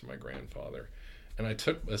things from my grandfather. And I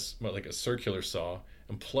took a circular saw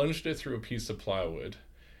and plunged it through a piece of plywood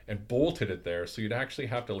and bolted it there, so you'd actually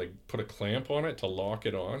have to like put a clamp on it to lock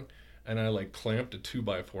it on. And I like clamped a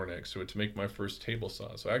 2x4 next to it to make my first table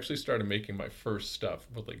saw. So I actually started making my first stuff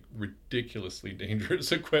with like ridiculously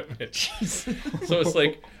dangerous equipment. So it's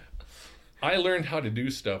like, I learned how to do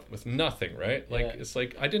stuff with nothing, right? Like, It's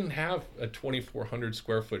like I didn't have a 2,400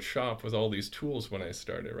 square foot shop with all these tools when I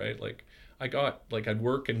started, right? Like, I'd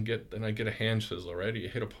work and I'd get a hand chisel, right? You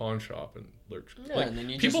hit a pawn shop and look. Yeah, like, and then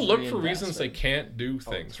you people just look for reinvest reasons it. they can't do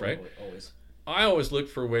things, right? Always. I always look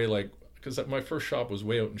for a way, like, because my first shop was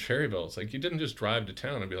way out in Cherryville. It's like, you didn't just drive to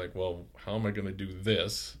town and be like, well, how am I going to do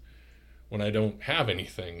this when I don't have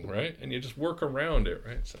anything, right? And you just work around it,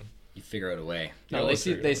 right? So You figure out a way. No, they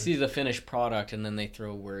see the finished product, and then they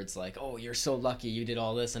throw words like, "Oh, you're so lucky, you did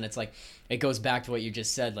all this," and it's like, it goes back to what you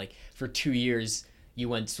just said. Like, for 2 years, you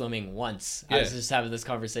went swimming once. I was just having this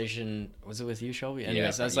conversation. Was it with you, Shelby?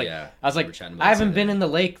 Anyways, I was like, we were I chatting about haven't this been the in the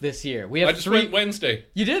lake this year. We have I just 3. went Wednesday.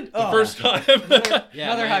 You did? The first time.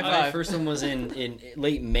 Yeah, Another my high five. first one was in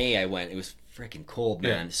late May. I went. It was freaking cold,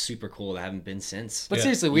 man. Yeah. Super cold. I haven't been since. But Yeah.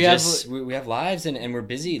 seriously, we we have lives and we're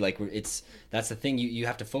busy. Like that's the thing. You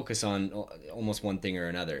have to focus on almost one thing or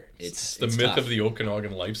another. It's the it's myth tough. of the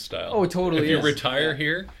Okanagan lifestyle. Oh, it totally If you is. retire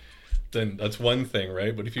here, then that's one thing,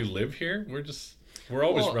 right? But if you live here, we're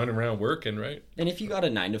always running around working, right? And if you got a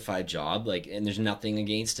 9-to-5 job, like, and there's nothing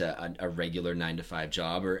against a regular 9-to-5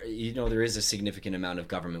 job, or there is a significant amount of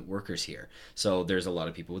government workers here. So there's a lot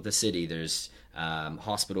of people with the city. There's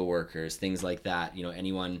hospital workers, things like that.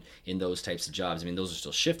 Anyone in those types of jobs. I mean, those are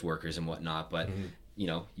still shift workers and whatnot. But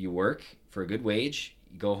you work for a good wage,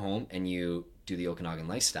 you go home, and you do the Okanagan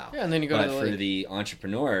lifestyle. Yeah, and then you go but to the for lake. the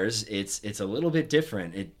entrepreneurs, it's a little bit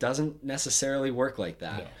different. It doesn't necessarily work like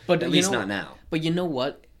that. No. But at you least know- not now. But you know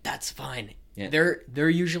what? That's fine. Yeah. They're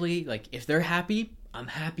usually like, if they're happy, I'm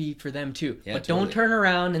happy for them too. Yeah, but totally. don't turn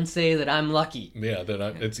around and say that I'm lucky. Yeah,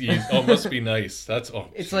 it's easy. Oh, must be nice. It's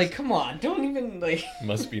It's like, come on, don't even like.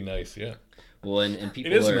 must be nice. Yeah. Well, and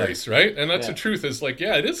people It is are nice, right? And that's Yeah. the truth. Is like,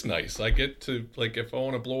 yeah, it is nice. I get to, like, if I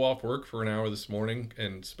want to blow off work for an hour this morning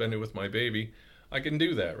and spend it with my baby, I can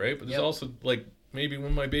do that, right? But there's Yep. also, like, maybe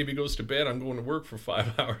when my baby goes to bed, I'm going to work for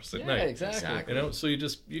 5 hours at Yeah, night. exactly. You know, so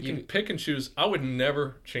you can pick and choose. I would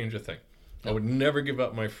never change a thing. I would never give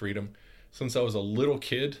up my freedom. Since I was a little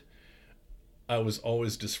kid, I was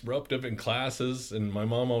always disruptive in classes, and my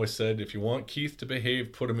mom always said, if you want Keith to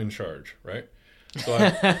behave, put him in charge, right? So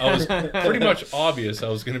I was pretty much obvious I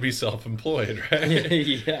was going to be self-employed, right?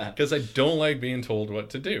 yeah. Because I don't like being told what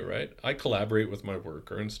to do, right? I collaborate with my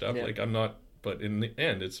worker and stuff. Yeah. Like, I'm not, but in the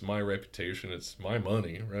end, it's my reputation, it's my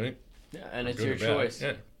money, right? Yeah, and it's Good your or bad. choice.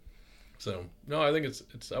 Yeah. So no, I think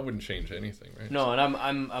it's I wouldn't change anything, right? No, and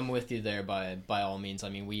I'm with you there by all means. I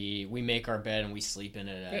mean, we make our bed and we sleep in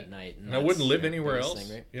it at night. And I wouldn't that's live the anywhere biggest else,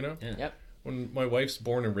 thing, right? you know? Yeah. Yep. When my wife's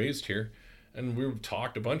born and raised here, and we've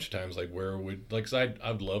talked a bunch of times, like, where would, like, 'cause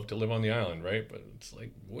I'd love to live on the island, right? But it's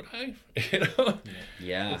like, would I? You know?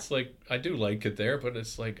 Yeah. It's like, I do like it there, but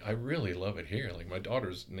it's like, I really love it here. Like, my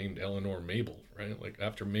daughter's named Eleanor Mabel, right? Like,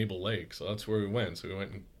 after Mabel Lake. So that's where we went. So we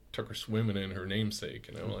went and took her swimming in her namesake,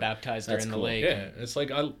 you know? Like, Baptized her That's in cool. the lake. yeah, it's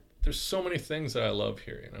like, there's so many things that I love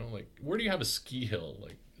here, you know? Like, where do you have a ski hill?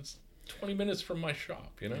 Like, it's 20 minutes from my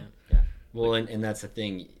shop, you know? Well, and that's the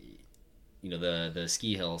thing, you know, the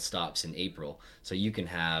ski hill stops in April, so you can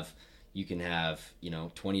have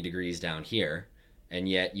 20 degrees down here, and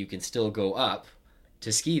yet you can still go up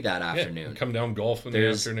to ski that afternoon. Yeah, come down golf in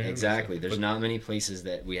There's the afternoon. exactly. There's But not many places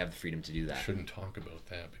that we have the freedom to do that. shouldn't talk about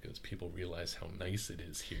that because people realize how nice it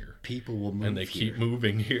is here. People will move And they keep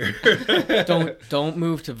moving here. Don't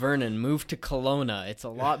move to Vernon. Move to Kelowna. It's a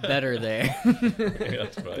lot better there. Yeah,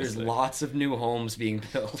 that's what I There's say. lots of new homes being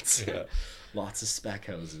built. Yeah. Lots of spec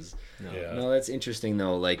houses. Yeah. No, that's interesting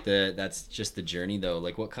though. Like that's just the journey though.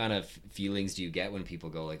 Like what kind of feelings do you get when people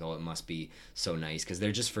go like, "Oh, it must be so nice," because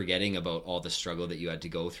they're just forgetting about all the struggle that you had to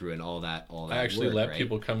go through and all that. I actually work, let right?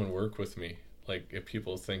 people come and work with me. Like, if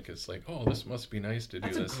people think it's like, oh, this must be nice to do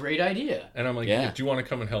That's this. a great idea. And I'm like, Yeah. do you want to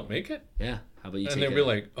come and help make it? Yeah. How about you? And take they'll be it?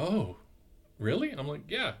 like, oh, really? I'm like,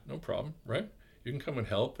 yeah, no problem, right? You can come and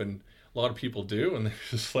help. And a lot of people do. And they're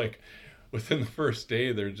just like, within the first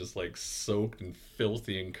day, they're just like soaked and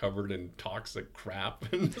filthy and covered in toxic crap.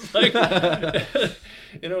 And it's like,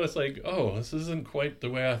 you know, it's like, oh, this isn't quite the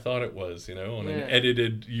way I thought it was, you know, on an Yeah.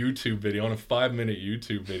 edited YouTube video, on a 5-minute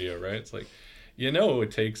YouTube video, right? It's like, you know,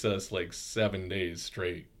 it takes us like 7 days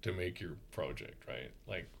straight to make your project, right?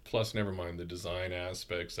 Like, plus, never mind the design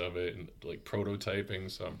aspects of it and like prototyping.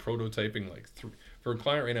 So I'm prototyping like for a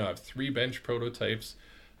client right now. I have 3 bench prototypes,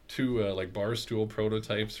 2 like bar stool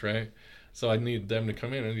prototypes, right? So I need them to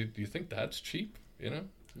come in. And do you think that's cheap? You know,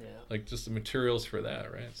 Yeah. like just the materials for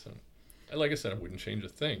that, right? So, like I said, I wouldn't change a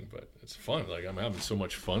thing, but it's fun. Like, I'm having so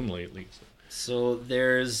much fun lately. So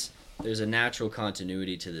there's a natural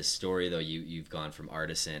continuity to this story, though. You've gone from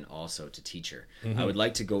artisan also to teacher. I would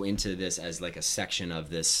like to go into this as like a section of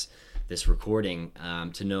this recording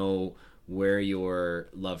to know where your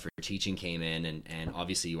love for teaching came in, and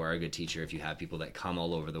obviously you are a good teacher. If you have people that come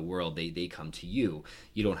all over the world, they come to you.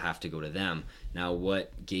 You don't have to go to them. Now,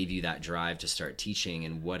 what gave you that drive to start teaching,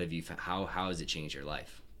 and what have you how has it changed your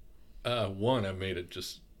life? One, I made it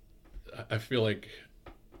just. I feel like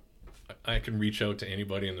I can reach out to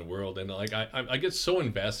anybody in the world, and like I get so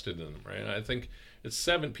invested in them, right? I think it's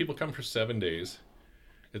 7 people come for 7 days.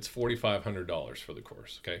 It's $4,500 for the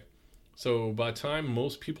course. Okay, so by the time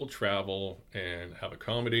most people travel and have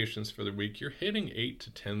accommodations for the week, you're hitting $8,000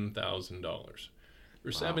 to $10,000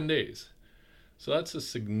 for 7 days. So that's a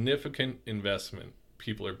significant investment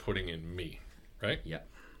people are putting in me, right? Yeah.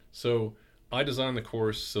 So I designed the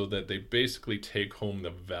course so that they basically take home the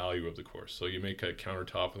value of the course. So you make a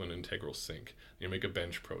countertop with an integral sink. You make a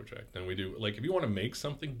bench project. And we do, like, if you want to make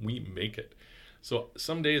something, we make it. So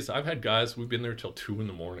some days I've had guys, we've been there till 2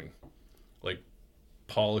 a.m, like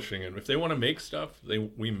polishing. And if they want to make stuff,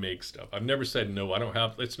 we make stuff. I've never said no. I don't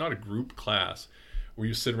have, it's not a group class where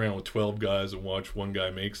you sit around with 12 guys and watch one guy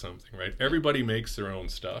make something, right? Everybody makes their own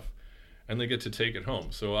stuff and they get to take it home.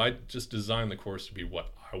 So I just designed the course to be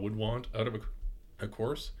what I would want out of a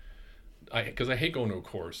course. Because I hate going to a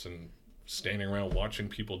course and standing around watching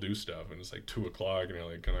people do stuff, and it's like 2:00 and you're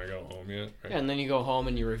like, can I go home yet? Right? Yeah, and then you go home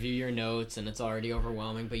and you review your notes and it's already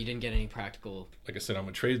overwhelming, but you didn't get any practical. Like I said, I'm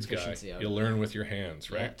a trades guy. Efficiency out You of it. learn with your hands,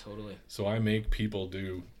 right? Yeah, totally. So I make people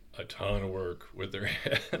do a ton of work with their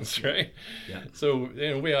hands, right? Yeah. So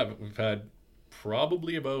we've had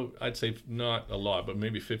probably about, I'd say not a lot, but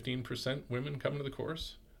maybe 15% women come to the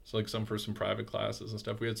course. So like some for some private classes and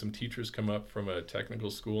stuff. We had some teachers come up from a technical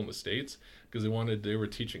school in the States because they were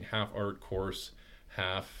teaching half art course,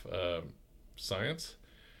 half science.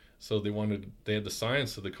 So they had the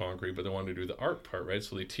science of the concrete, but they wanted to do the art part, right?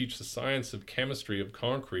 So they teach the science of chemistry of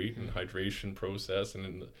concrete and hydration process and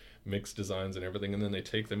in the mixed designs and everything. And then they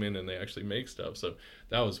take them in and they actually make stuff. So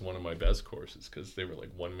that was one of my best courses because they were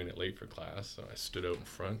like 1 minute late for class. So I stood out in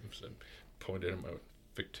front and said, pointed at my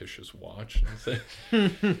fictitious watch and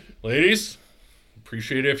said, ladies,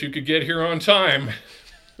 appreciate it if you could get here on time.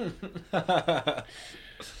 But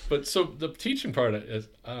so the teaching part is,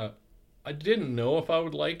 I didn't know if I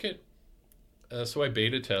would like it. So I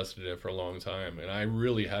beta tested it for a long time, and I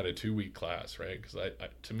really had a 2-week class, right? Because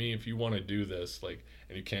to me, if you want to do this, like,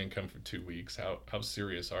 and you can't come for 2 weeks, how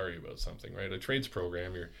serious are you about something, right? A trades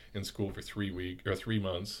program, you're in school for 3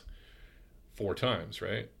 months, 4 times,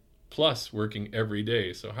 right? Plus working every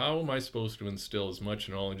day. So how am I supposed to instill as much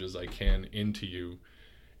knowledge as I can into you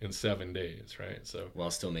in 7 days, right? So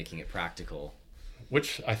while still making it practical,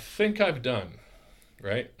 which I think I've done,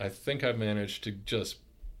 right? I think I've managed to just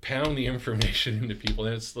pound the information into people.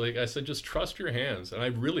 And it's like I said, just trust your hands. And I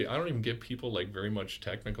don't even give people like very much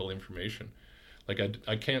technical information. Like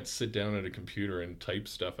I can't sit down at a computer and type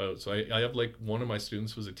stuff out. So I have like one of my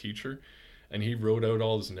students was a teacher and he wrote out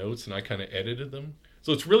all his notes and I kind of edited them.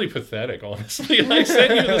 So it's really pathetic, honestly. I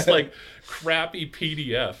sent you this like crappy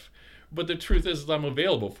PDF. But the truth is I'm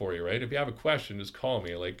available for you, right? If you have a question, just call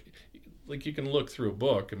me. Like you can look through a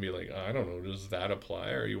book and be like, I don't know, does that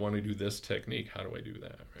apply? Or you want to do this technique? How do I do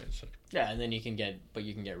that? Right. So, yeah, and then you can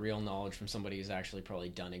get real knowledge from somebody who's actually probably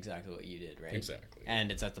done exactly what you did, right? Exactly.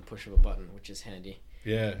 And it's at the push of a button, which is handy.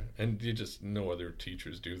 Yeah, and you just no other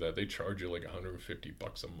teachers do that. They charge you like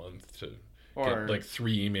 $150 a month to get like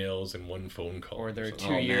 3 emails and 1 phone call. Or their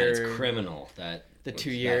 2 year, it's criminal that the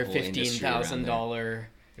 2-year $15,000.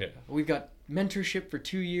 Yeah, we've got mentorship for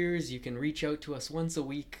 2 years. You can reach out to us once a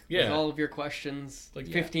week with all of your questions. Like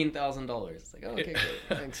 $15,000. Like, oh, okay, great,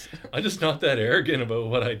 thanks. I'm just not that arrogant about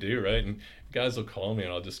what I do, right? And guys will call me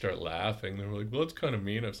and I'll just start laughing. They're like, well, it's kind of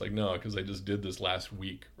mean. I was like, no, because I just did this last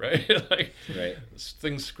week, right? Like, right.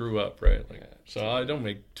 Things screw up, right? Like, so I don't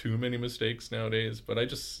make too many mistakes nowadays. But I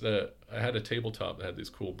just I had a tabletop that had these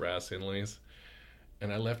cool brass inlays.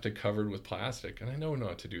 And I left it covered with plastic. And I know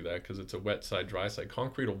not to do that because it's a wet side, dry side.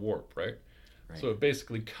 Concrete will warp, right? So it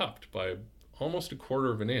basically cupped by almost 1/4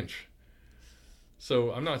 of an inch.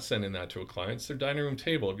 So I'm not sending that to a client. It's their dining room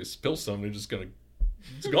table. If you spill something, it's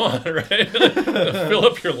gone, right? Fill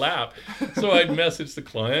up your lap. So I'd message the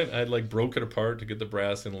client. I'd like broke it apart to get the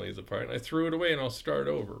brass inlays apart. And I threw it away and I'll start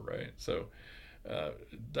over, right? So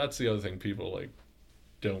that's the other thing people like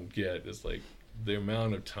don't get is like the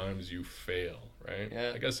amount of times you fail, right?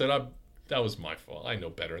 Yeah. Like I said, that was my fault. I know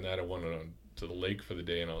better than that. I went on to the lake for the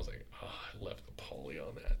day and I was like, I left the poly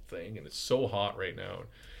on that thing and it's so hot right now.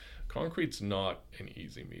 Concrete's not an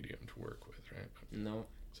easy medium to work with, right? No.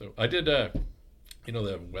 So I did the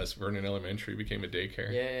West Vernon Elementary became a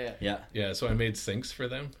daycare. Yeah, so I made sinks for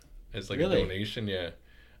them as like a donation.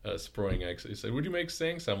 Sproing actually said, would you make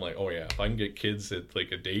sinks? I'm like, oh yeah, if I can get kids at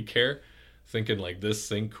like a daycare thinking like this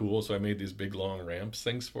sink cool, so I made these big long ramp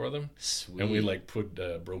sinks for them. Sweet. And we like put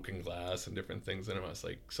broken glass and different things in them. I was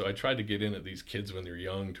like, so I tried to get in at these kids when they're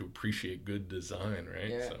young to appreciate good design, right?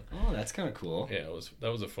 Yeah. So, oh, that's kind of cool. Yeah,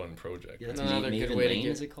 that was a fun project. Yeah, that's another Maven good way Lane, to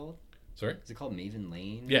get. Is it called? Sorry? Is it called Maven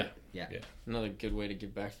Lane? Yeah. Another good way to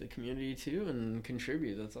give back to the community too and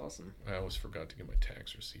contribute. That's awesome. I always forgot to get my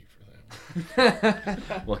tax receipt for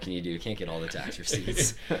that. What can you do? Can't get all the tax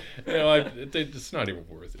receipts. It's not even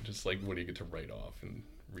worth it. Just like what do you get to write off in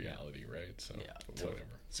reality, right? So whatever.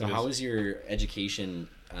 So how is your education,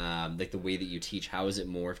 like the way that you teach, how has it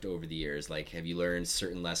morphed over the years? Like, have you learned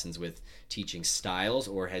certain lessons with teaching styles,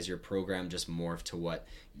 or has your program just morphed to what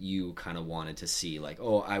you kind of wanted to see? Like,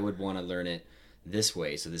 oh, I would want to learn it this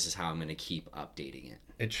way, so this is how I'm going to keep updating it.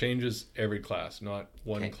 It changes every class. Not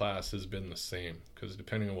one class has been the same because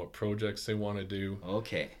depending on what projects they want to do,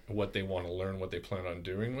 what they want to learn, what they plan on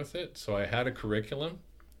doing with it. So I had a curriculum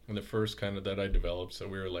in the first kind of that I developed. So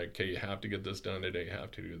we were like, okay, you have to get this done today, you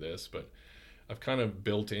have to do this. But I've kind of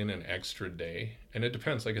built in an extra day. And it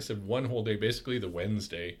depends. Like I said, one whole day, basically the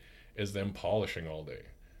Wednesday is them polishing all day.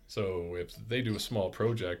 So if they do a small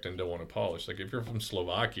project and don't want to polish, like if you're from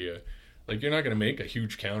Slovakia, like you're not going to make a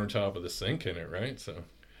huge countertop with a sink in it, right? So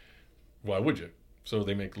why would you? So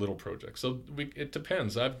they make little projects. So it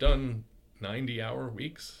depends. I've done 90-hour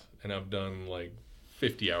weeks and I've done like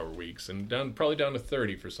 50-hour weeks and probably down to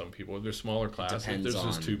 30 for some people. They're smaller classes. There's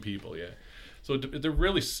just 2 people, So they're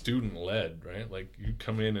really student led, right? Like you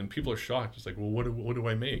come in and people are shocked. It's like, well, what do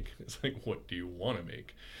I make? It's like, what do you want to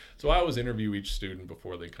make? So I always interview each student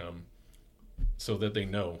before they come, so that they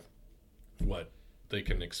know what they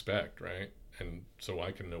can expect, right? And so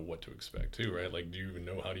I can know what to expect too, right? Like, do you even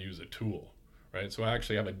know how to use a tool, right? So I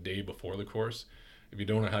actually have a day before the course. If you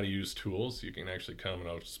don't know how to use tools, you can actually come and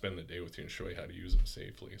I'll spend the day with you and show you how to use them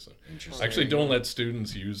safely. So Interesting. actually don't let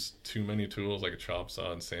students use too many tools like a chop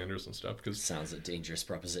saw and sanders and stuff, because Sounds a dangerous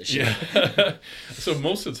proposition. yeah. So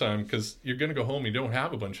most of the time, because you're going to go home, you don't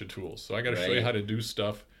have a bunch of tools. So I got to show you Right. how to do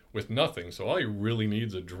stuff with nothing. So all you really need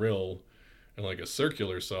is a drill and like a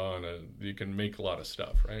circular saw, and you can make a lot of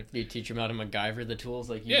stuff, right? You teach them how to MacGyver the tools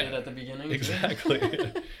like you Yeah. did at the beginning. Exactly.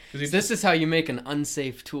 'Cause you This is how you make an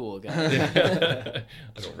unsafe tool, guys. I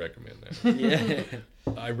don't recommend that. Yeah.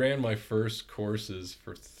 I ran my first courses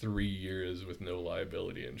for 3 years with no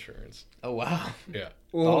liability insurance. Oh wow, Yeah.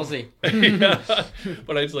 ballsy. Yeah.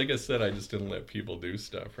 But like I said, I just didn't let people do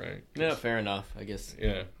stuff, right? Yeah, fair enough. I guess.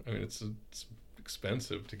 Yeah. I mean, it's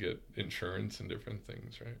expensive to get insurance and different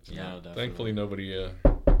things, right? So Yeah, definitely. thankfully, nobody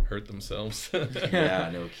hurt themselves. Yeah,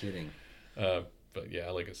 no kidding. But yeah,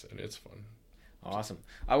 like I said, it's fun. Awesome.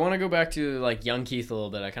 I want to go back to like young Keith a little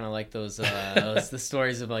bit. I kind of like those the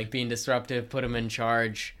stories of like being disruptive, put him in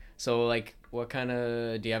charge. So like, what kind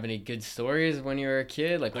of do you have any good stories when you were a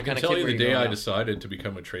kid? Like, I what can kind of tell kid you were the you day growing I up? decided to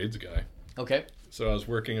become a trades guy. Okay. So I was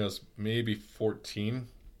working, I was maybe 14,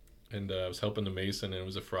 and I was helping the mason, and it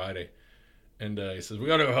was a Friday. And he says, we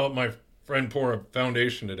got to help my friend pour a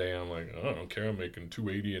foundation today. And I'm like, oh, I don't care, I'm making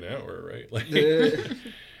 $2.80 an hour, right? Like, the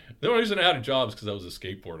only reason I had a job is because I was a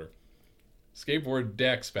skateboarder. Skateboard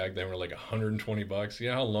decks back then were like $120. You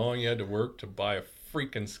know how long you had to work to buy a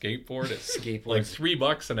freaking skateboard? It's Skateboards. like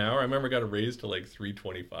 $3 an hour. I remember I got a raise to like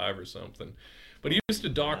 $3.25 or something. But he used to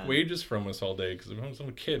dock wages from us all day, because when I was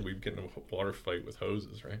a kid, we'd get in a water fight with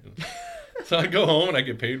hoses, right? And so I'd go home and I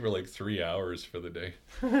get paid for like 3 hours for the day.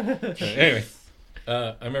 Anyway,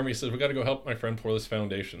 I remember he says, we got to go help my friend pour this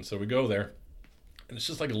foundation. So we go there, and it's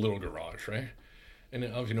just like a little garage, right? And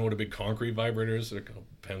if you know what a big concrete vibrator is, they're called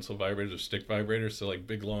pencil vibrators or stick vibrators. So like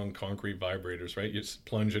big, long concrete vibrators, right? You just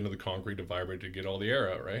plunge into the concrete to vibrate to get all the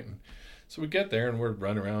air out, right? And so we get there and we're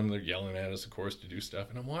running around and they're yelling at us, of course, to do stuff.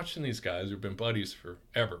 And I'm watching these guys who've been buddies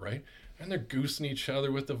forever, right? And they're goosing each other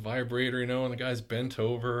with the vibrator, you know, and the guy's bent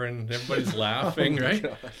over and everybody's laughing, right?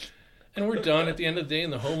 And we're done at the end of the day,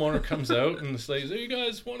 and the homeowner comes out and says, hey, you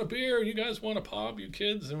guys want a beer? You guys want a pop, you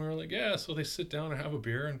kids? And we're like, yeah. So they sit down and have a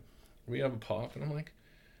beer, and we have a pop. And I'm like,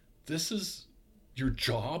 this is your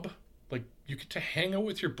job? Like, you get to hang out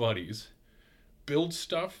with your buddies, build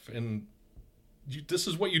stuff, and this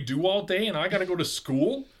is what you do all day, and I got to go to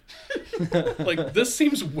school? Like, this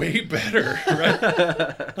seems way better,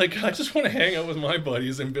 right? Like, I just want to hang out with my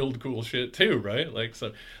buddies and build cool shit too, right? Like,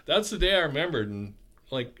 so that's the day I remembered. And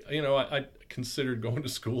like, you know, I considered going to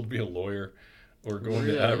school to be a lawyer or going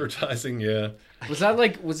Really? to advertising. Yeah. Was that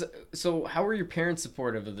like so? How were your parents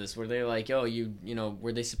supportive of this? Were they like, oh, you know,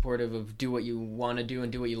 were they supportive of do what you want to do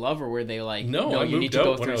and do what you love, or were they like, No, I you need moved to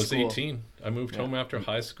go out when through I was school? 18. I moved home after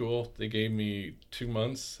high school. They gave me 2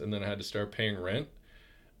 months, and then I had to start paying rent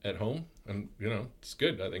at home. And, you know, it's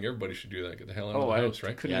good. I think everybody should do that. Get the hell out of Oh, the I house,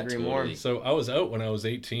 right? couldn't Yeah, agree totally. more. So I was out when I was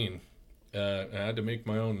 18. And I had to make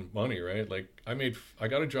my own money, right? Like, I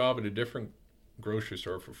got a job at a different grocery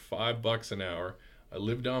store for $5 an hour. I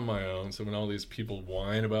lived on my own. So when all these people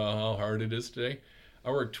whine about how hard it is today,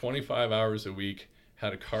 I worked 25 hours a week,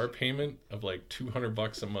 had a car payment of like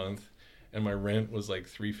 $200 a month, and my rent was like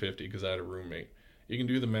 $350 because I had a roommate. You can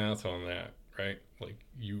do the math on that, right? Like,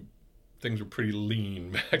 things were pretty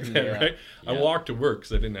lean back then, Yeah. right? I Yeah. walked to work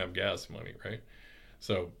because I didn't have gas money, right?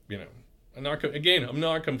 So, you know, I'm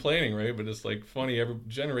not complaining, right? But it's like funny. Every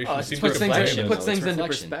generation Oh, it seems puts to things, complain. reflection, it and puts though. It's things into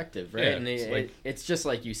reflection. perspective, right? Yeah, and it's like- it's just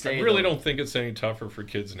like you say. I really though. don't think it's any tougher for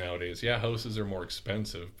kids nowadays. Yeah, houses are more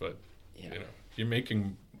expensive, but Yeah. you know, you're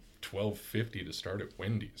making $12.50 to start at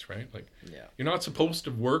Wendy's, right? Like, Yeah. you're not supposed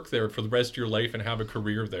to work there for the rest of your life and have a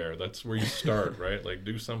career there. That's where you start, right? Like,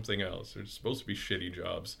 do something else. There's supposed to be shitty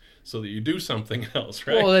jobs so that you do something else,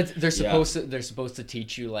 right? Well, they're supposed to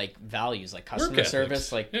teach you like values, like customer ethics.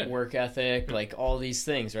 service, like Yeah. work ethic, like all these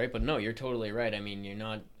things, right? But no, you're totally right. I mean, you're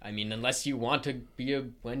not. I mean, unless you want to be a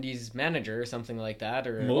Wendy's manager or something like that,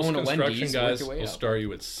 or Most own a construction Wendy's, guys work your way will up. start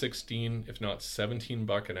you at 16, if not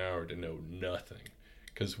 $17 an hour to know nothing,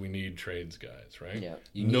 because we need trades guys, right? Yeah.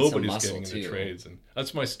 You need some Nobody's muscle, getting into too. trades, and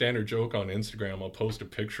that's my standard joke on Instagram. I'll post a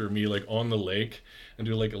picture of me like on the lake and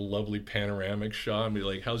do like a lovely panoramic shot and be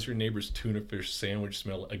like, "How's your neighbor's tuna fish sandwich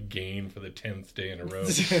smell again for the 10th day in a row in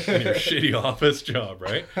your shitty office job?"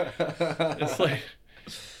 Right? It's like.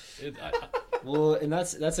 Well, and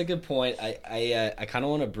that's a good point. I kind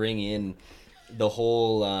of want to bring in the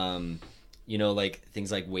whole, like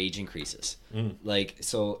things like wage increases. Like,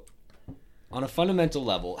 so on a fundamental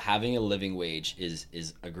level, having a living wage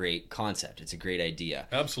is a great concept. It's a great idea.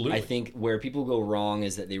 Absolutely. I think where people go wrong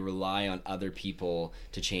is that they rely on other people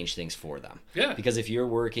to change things for them. Yeah. Because if you're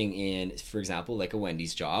working in, for example, like a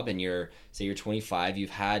Wendy's job, and you're 25, you've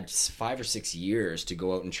had 5 or 6 years to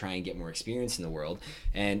go out and try and get more experience in the world.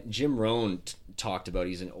 And Jim Rohn talked about,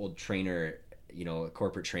 he's an old trainer, a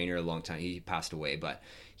corporate trainer a long time. He passed away, but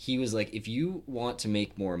he was like, if you want to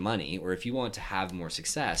make more money, or if you want to have more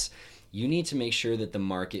success, you need to make sure that the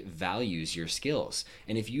market values your skills.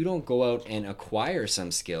 And if you don't go out and acquire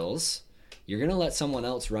some skills, you're going to let someone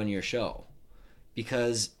else run your show.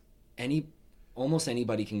 Because almost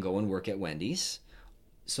anybody can go and work at Wendy's.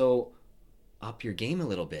 So up your game a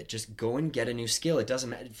little bit. Just go and get a new skill. It doesn't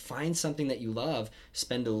matter. Find something that you love,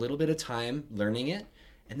 spend a little bit of time learning it,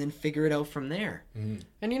 and then figure it out from there.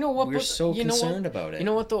 And you know what? We're so concerned about it. You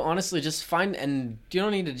know what though? Honestly, just find, and you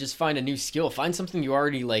don't need to just find a new skill. Find something you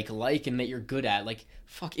already like and that you're good at. Like,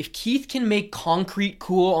 fuck, if Keith can make concrete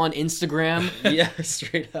cool on Instagram, Yeah,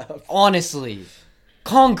 straight up. honestly,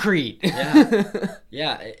 concrete.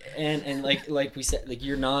 Yeah, and like we said, like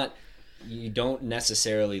you don't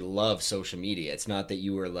necessarily love social media. It's not that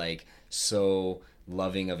you were like so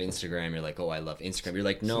loving of Instagram. You're like, oh, I love Instagram. You're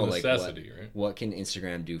like, no, it's a necessity, right? What can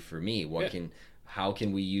Instagram do for me? How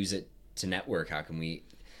can we use it to network? How can we?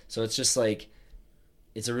 So it's just like,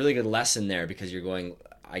 it's a really good lesson there, because you're going,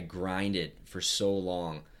 I grinded for so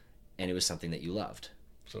long, and it was something that you loved.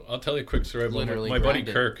 So I'll tell you a quick story about Literally my buddy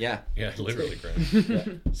grinded. Kirk. Yeah, Literally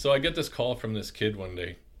grinded. So I get this call from this kid one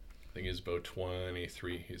day. I think he's about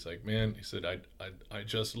 23. He's like, man, he said, I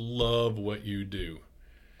just love what you do.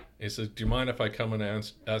 He says, do you mind if I come and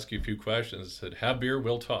ask you a few questions? I said, have beer,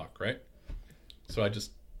 we'll talk, right? So I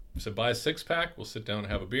said, buy a 6-pack, we'll sit down and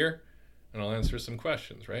have a beer, and I'll answer some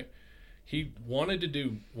questions, right? He wanted to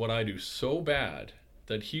do what I do so bad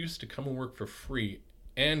that he used to come and work for free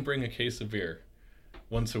and bring a case of beer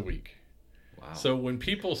once a week. Wow. So when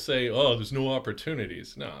people say, oh, there's no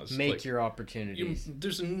opportunities, no. It's Make like, your opportunities.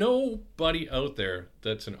 there's nobody out there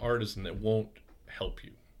that's an artisan that won't help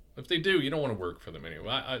you. If they do, you don't want to work for them anyway.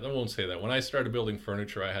 I won't say that. When I started building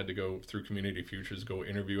furniture, I had to go through Community Futures, go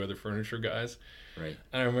interview other furniture guys. Right.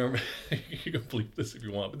 And I remember, you can believe this if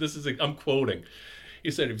you want, but this is, I'm quoting.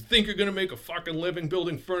 He said, if you think you're going to make a fucking living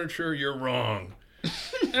building furniture, you're wrong.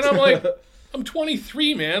 And I'm like, I'm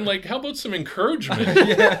 23, man. Like, how about some encouragement?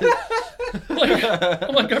 I'm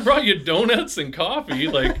like, I brought you donuts and coffee.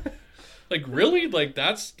 Like really? Like,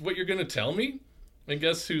 that's what you're going to tell me? And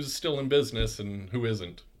guess who's still in business and who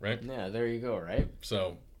isn't, right? Yeah, there you go, right?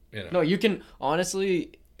 So, No, you can,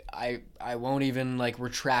 honestly, I won't even like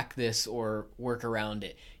retract this or work around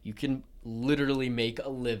it. You can literally make a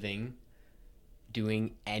living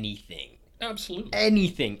doing anything. Absolutely.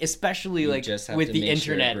 Anything, especially like just have with to the make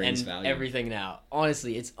sure it internet brings and value. everything now.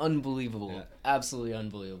 Honestly, it's unbelievable. Yeah. Absolutely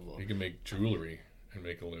unbelievable. You can make jewelry and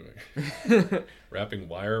make a living. Wrapping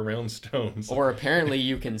wire around stones. Or apparently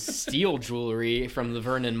you can steal jewelry from the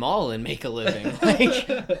Vernon Mall and make a living.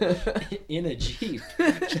 Like, In a Jeep.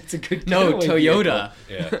 That's a good no, getaway Toyota.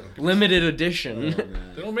 Yeah. Limited edition. vehicle.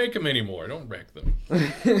 They don't make them anymore. Don't wreck them.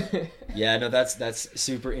 Yeah, no, that's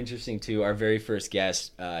super interesting too. Our very first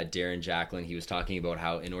guest, Darren Jacklin, he was talking about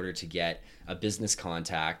how in order to get a business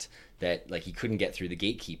contact that like he couldn't get through the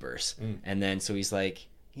gatekeepers. And then so he's like,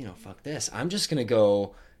 fuck this. I'm just going to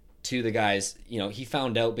go to the guys, he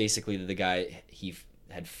found out basically that the guy he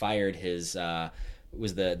had fired his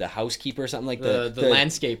was the housekeeper or something, like The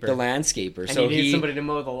landscaper. The landscaper. And so he needs somebody to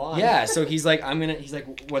mow the lawn. Yeah, so he's like,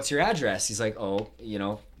 what's your address? He's like, oh,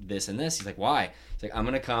 this and this. He's like, why? He's like, I'm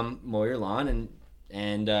gonna come mow your lawn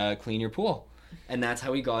and clean your pool. And that's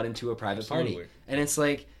how he got into a private party. Absolutely. And it's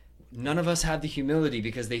like, none of us have the humility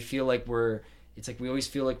because they feel like it's like we always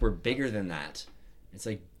feel like we're bigger than that. It's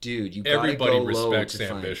like, dude, you gotta Everybody go low respects to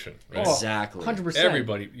find- ambition, right? Exactly. 100%.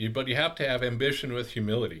 Everybody. But you have to have ambition with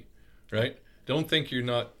humility, right? Don't think you're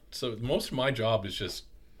not. So most of my job is just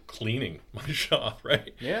cleaning my shop,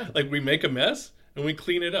 right? Yeah. Like we make a mess and we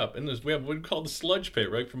clean it up. And we have what we call the sludge pit,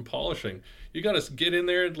 right? From polishing. You got to get in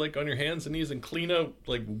there like on your hands and knees and clean out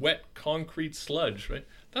like wet concrete sludge, right?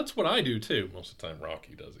 That's what I do too. Most of the time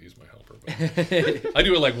Rocky does it. He's my helper. But I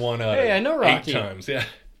do it like one out Hey, of I know 8 Rocky. times. Yeah.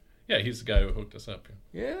 Yeah, he's the guy who hooked us up.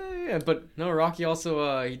 Yeah, but no, Rocky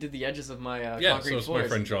also he did the edges of my Yeah, concrete so it's floors. my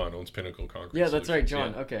friend John owns Pinnacle Concrete. Yeah, that's right, Solutions.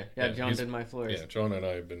 John. Yeah. Okay, yeah, John he's- did my floors. Yeah, John and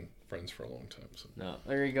I have been friends for a long time. So. No,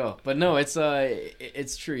 there you go. But no, it's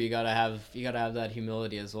true. You gotta have that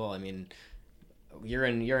humility as well. I mean, you're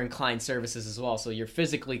in client services as well, so you're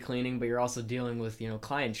physically cleaning, but you're also dealing with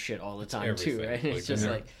client shit all the time too, right? It's just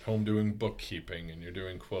you're like home doing bookkeeping and you're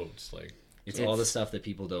doing quotes, like it's all the stuff that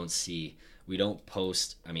people don't see. We don't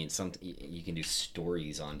post. I mean, you can do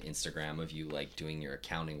stories on Instagram of you like doing your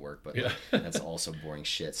accounting work, but like, that's also boring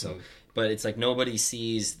shit. So, but it's like nobody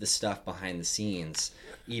sees the stuff behind the scenes.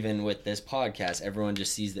 Even with this podcast, everyone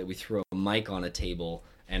just sees that we throw a mic on a table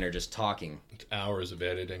and are just talking. It's hours of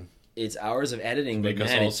editing. It's hours of editing, but Make man,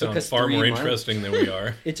 us all it took sound us far 3 more months. interesting than we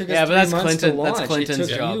are. It took us Yeah, 3 but that's months Clinton- to that's launch. Clinton's it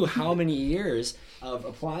took job. you how many years of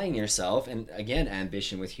applying yourself, and again,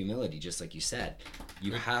 ambition with humility, just like you said.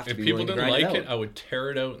 You have to If be people willing to didn't grind like it it, out. I would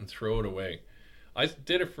tear it out and throw it away. I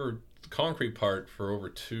did it for the concrete part for over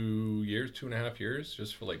 2 years, 2.5 years,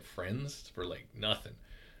 just for like friends, for like nothing,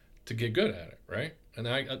 to get good at it, right? And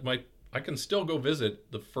I can still go visit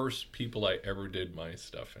the first people I ever did my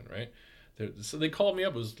stuff in, right? So they called me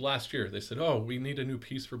up. It was last year. They said, "Oh, we need a new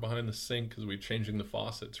piece for behind the sink because we're changing the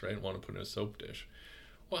faucets, right? And want to put in a soap dish."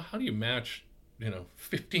 Well, how do you match,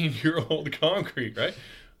 15-year-old concrete, right?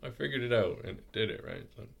 I figured it out and did it, right?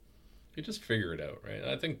 So you just figure it out, right?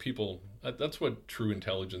 I think that's what true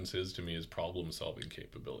intelligence is to me, is problem-solving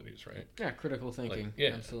capabilities, right? yeah, critical thinking. Like,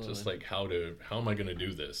 yeah, absolutely. just like how am I going to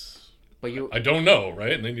do this? But you, I don't know,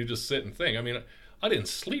 right? And then you just sit and think. I mean, I didn't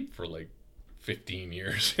sleep for like 15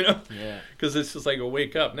 years, yeah, because it's just like a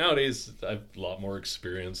wake up. Nowadays I have a lot more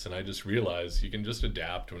experience, and I just realize you can just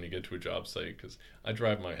adapt when you get to a job site, because I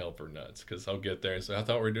drive my helper nuts, because I'll get there and say, "I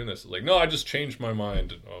thought we were doing this." It's like, "No, I just changed my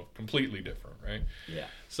mind." Oh, completely different, right? Yeah.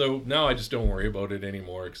 So now I just don't worry about it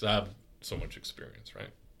anymore, because I have so much experience,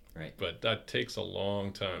 right? Right. But that takes a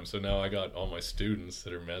long time. So now I got all my students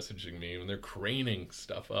that are messaging me, and they're craning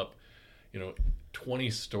stuff up,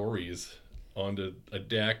 20 stories onto a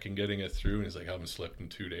deck and getting it through, and he's like, "I haven't slept in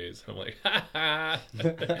 2 days." I'm like, "Ha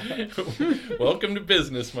welcome to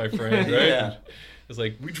business, my friend," right? Yeah. It's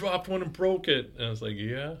like, "We dropped one and broke it," and I was like,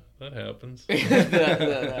 "Yeah, that happens."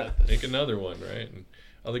 Make another one, right? And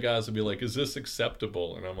other guys will be like, "Is this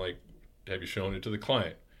acceptable?" And I'm like, "Have you shown it to the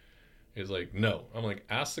client?" He's like, "No." I'm like,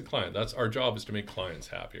 "Ask the client. That's our job, is to make clients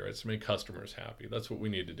happy, right? It's to make customers happy. That's what we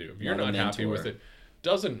need to do. If you're Not a not happy with mentor. it,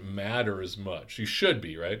 doesn't matter as much. You should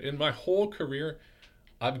be, right?" In my whole career,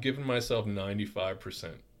 I've given myself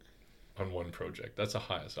 95% on one project. That's the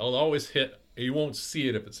highest. I'll always hit. You won't see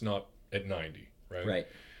it if it's not at 90, right? Right.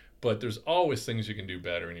 But there's always things you can do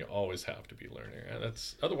better, and you always have to be learning. And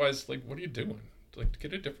that's otherwise, like, what are you doing? Like,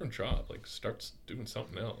 get a different job. Like, start doing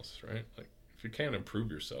something else, right? Like, if you can't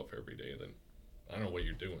improve yourself every day, then I don't know what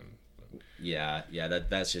you're doing. Yeah.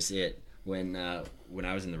 That's just it. When I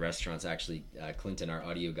was in the restaurants, actually, Clinton, our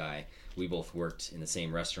audio guy, we both worked in the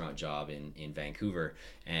same restaurant job in Vancouver,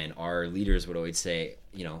 and our leaders would always say,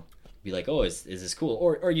 be like, "Oh, is this cool?"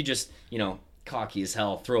 Or you just, cocky as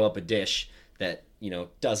hell, throw up a dish that,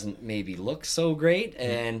 doesn't maybe look so great,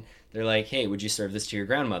 and they're like, "Hey, would you serve this to your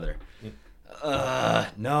grandmother?"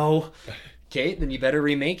 No. Okay, then you better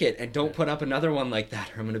remake it, and don't put up another one like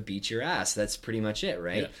that, or I'm gonna beat your ass. That's pretty much it,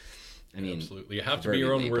 right? Yeah. I mean, Absolutely. You have to be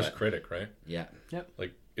your own verbally, worst but- critic, right? yeah.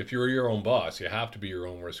 Like, if you're your own boss, you have to be your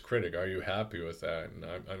own worst critic. Are you happy with that?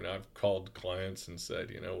 And I've called clients and said,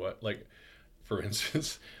 "You know what? Like, for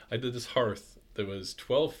instance, I did this hearth that was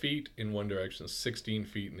 12 feet in one direction, 16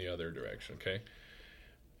 feet in the other direction, okay?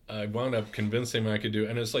 I wound up convincing him I could do it,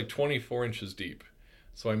 and it's like 24 inches deep.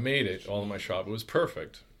 So I made it all in my shop. It was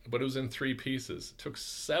perfect, but it was in 3 pieces. It took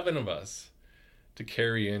 7 of us to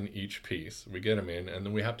carry in each piece. We get them in, and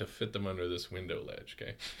then we have to fit them under this window ledge,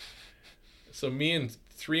 okay? So me and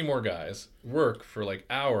 3 more guys work for like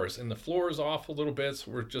hours, and the floor is off a little bit,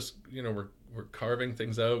 so we're just, we're carving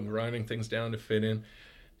things out and grinding things down to fit in.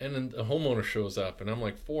 And then the homeowner shows up, and I'm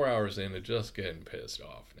like 4 hours in to just getting pissed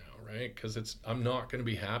off now, right? Because I'm not going to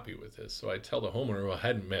be happy with this. So I tell the homeowner, who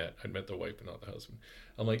I'd met the wife but not the husband.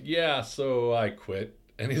 I'm like, "Yeah, so I quit."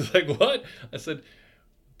 And he's like, "What?" I said,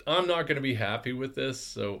 "I'm not going to be happy with this,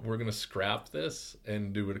 so we're going to scrap this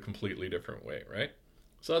and do it a completely different way," right?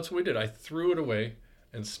 So that's what we did. I threw it away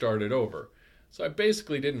and started over. So I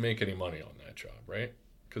basically didn't make any money on that job, right?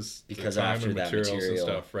 Because time after and that materials and material-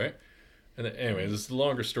 stuff, right? And then, anyway, there's a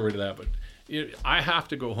longer story to that, but I have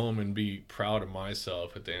to go home and be proud of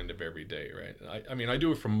myself at the end of every day, right? I mean, I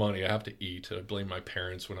do it for money. I have to eat. I blame my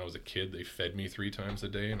parents. When I was a kid, they fed me 3 times a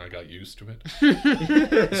day, and I got used to it.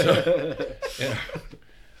 So, yeah,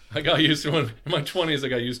 I got used to it. In my 20s, I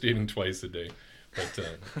got used to eating twice a day. But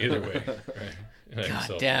either way, right? God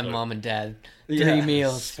So, damn, like, Mom and Dad. 3 Yeah.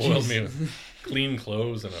 meals. spoiled Jeez. me. clean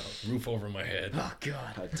clothes and a roof over my head. Oh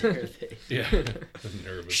God. How dare they? Yeah, I'm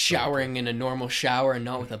nervous. Showering in a normal shower and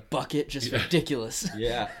not with a bucket, just ridiculous.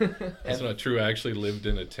 Yeah. That's not true. I actually lived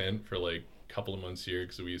in a tent for like a couple of months a year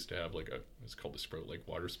because we used to have like it's called the Sprout Lake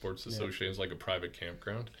Water Sports Association. It's like a private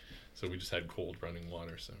campground. So we just had cold running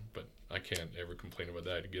water. So, but I can't ever complain about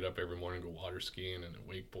that. I had to get up every morning, go water skiing and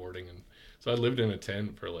wakeboarding. And so I lived in a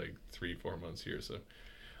tent for like 3-4 months a year. So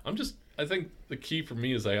I think the key for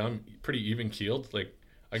me is I'm pretty even keeled. Like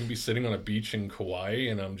I can be sitting on a beach in Kauai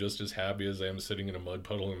and I'm just as happy as I am sitting in a mud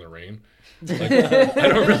puddle in the rain. Like, I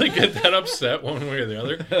don't really get that upset one way or the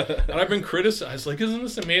other. And I've been criticized, like, isn't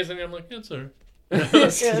this amazing? I'm like, yeah, it's all right. Yeah,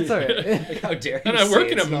 it's all right. Like, how dare you? And I say work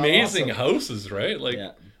in it's not amazing awesome? houses, right? Like,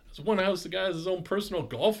 Yeah. there's one house, the guy has his own personal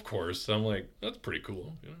golf course. I'm like, that's pretty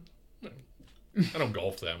cool. You know? I don't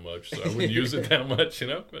golf that much, so I wouldn't use it that much, you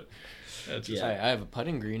know? But that's just, I have a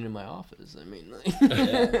putting green in my office. I mean, like,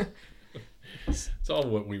 Yeah. it's all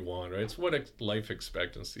what we want, right? It's what life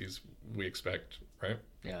expectancies we expect, right?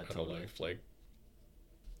 yeah, Out of totally. life. Like,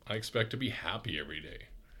 I expect to be happy every day.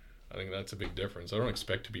 I think that's a big difference. I don't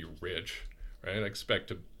expect to be rich, right? I expect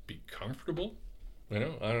to be comfortable, you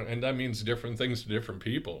know? And that means different things to different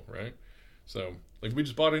people, right? So, like, we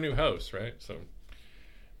just bought a new house, right? So,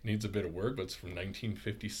 needs a bit of work, but it's from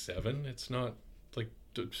 1957. It's not, like,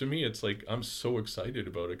 to me, it's like, I'm so excited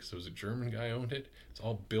about it because it was a German guy owned it. It's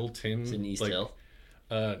all built in. It's in East like, Hill.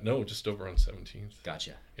 No, just over on 17th.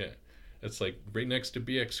 Gotcha. Yeah. It's like right next to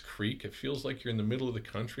BX Creek. It feels like you're in the middle of the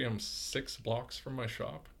country. I'm 6 blocks from my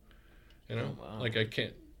shop. You know? Oh, wow. Like I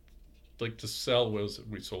can't, like to sell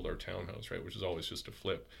we sold our townhouse, right? Which is always just a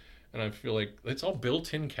flip. And I feel like it's all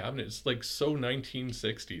built-in cabinet. It's like so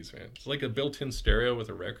 1960s, man. It's like a built-in stereo with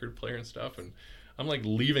a record player and stuff. And I'm like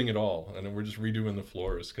leaving it all. And then we're just redoing the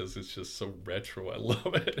floors because it's just so retro. I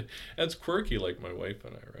love it. And it's quirky like my wife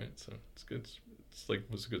and I, right? So it's good. It's like,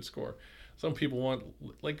 was a good score. Some people want,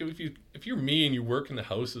 like, if you're me and you work in the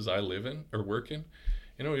houses I live in or work in,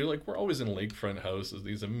 you know, you're like, we're always in lakefront houses,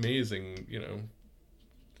 these amazing, you know,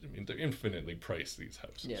 I mean, they're infinitely priced, these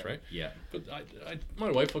houses, right? Yeah. But my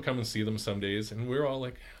wife will come and see them some days, and we're all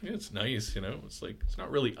like, yeah, it's nice, you know? It's like, it's not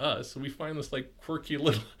really us. So we find this, like, quirky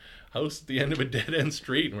little house at the end of a dead-end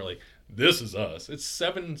street, and we're like, this is us. It's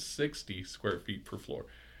 760 square feet per floor.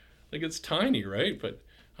 Like, it's tiny, right? But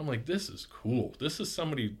I'm like, this is cool. This is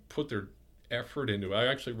somebody put their effort into it. I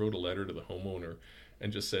actually wrote a letter to the homeowner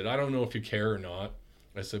and just said, I don't know if you care or not.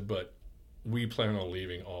 I said, but we plan on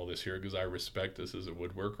leaving all this here because I respect this as a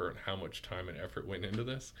woodworker and how much time and effort went into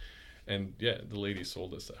this. And yeah, the lady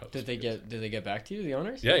sold us the house. Did they get back to you, the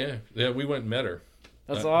owners? Yeah. We went and met her.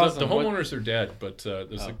 That's awesome. The homeowners are dead, but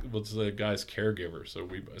there's the guy's caregiver. So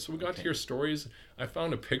we got to hear stories. I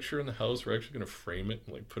found a picture in the house. We're actually going to frame it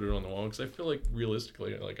and like put it on the wall because I feel like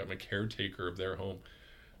realistically, like I'm a caretaker of their home.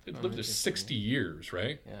 It lived there 60 years,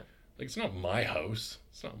 right? Yeah. Like, it's not my house.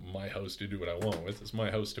 It's not my house to do what I want with. It's my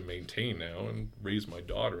house to maintain now and raise my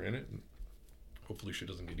daughter in it. And hopefully she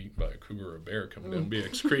doesn't get eaten by a cougar or a bear coming down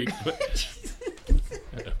BX Creek. But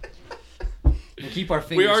We'll keep our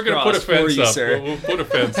fingers we are going to put a crossed for fence you, up. sir. We'll put a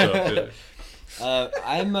fence up. Yeah.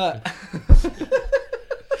 I'm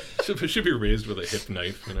Should be raised with a hip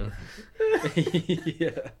knife, you know.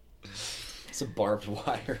 yeah. Some barbed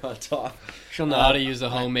wire on top. She'll know how to use a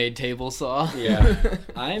homemade table saw. Yeah.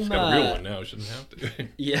 I'm She's got a real one now. Shouldn't have to.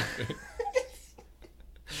 Yeah.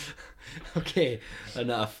 Okay,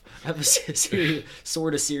 enough. I have a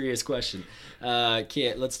serious question.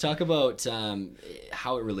 Okay, let's talk about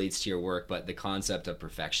how it relates to your work, but the concept of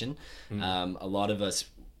perfection. A lot of us,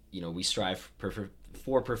 we strive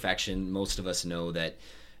for perfection. Most of us know that,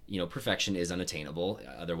 perfection is unattainable.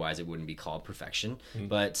 Otherwise, it wouldn't be called perfection.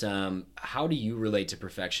 But how do you relate to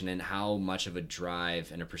perfection, and how much of a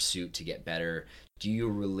drive and a pursuit to get better? Do you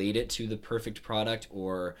relate it to the perfect product,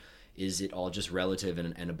 or is it all just relative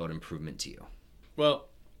and about improvement to you? Well,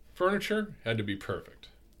 furniture had to be perfect,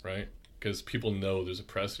 right? Because people know there's a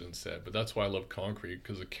precedent set. But that's why I love concrete,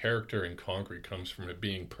 because the character in concrete comes from it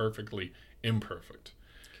being perfectly imperfect.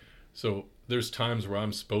 So there's times where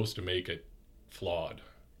I'm supposed to make it flawed,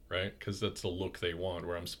 right? Because that's the look they want,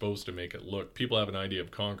 where I'm supposed to make it look. People have an idea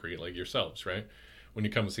of concrete, like yourselves, right? When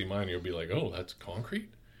you come and see mine, you'll be like, oh, that's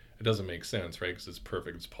concrete? It doesn't make sense, right? Because it's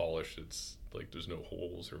perfect, it's polished, it's like there's no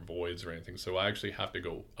holes or voids or anything. So I actually have to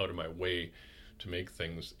go out of my way to make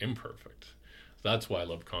things imperfect. That's why I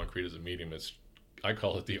love concrete as a medium. I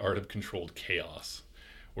call it the art of controlled chaos,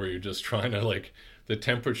 where you're just trying to, like, the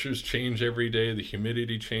temperatures change every day, the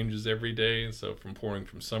humidity changes every day. So from pouring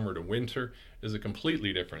from summer to winter is a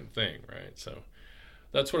completely different thing, right? So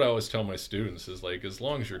that's what I always tell my students is, like, as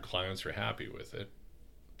long as your clients are happy with it,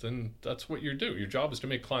 then that's what you do. Your job is to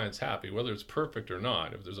make clients happy, whether it's perfect or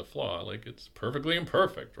not. If there's a flaw, like, it's perfectly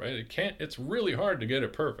imperfect, right? It's really hard to get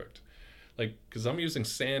it perfect. Like, because I'm using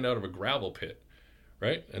sand out of a gravel pit,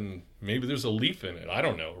 right? And maybe there's a leaf in it. I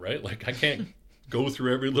don't know, right? Like, I can't go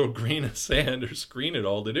through every little grain of sand or screen it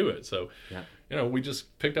all to do it. So, we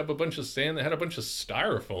just picked up a bunch of sand that had a bunch of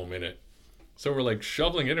styrofoam in it. So we're like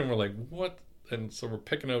shoveling it and we're like, what? And so we're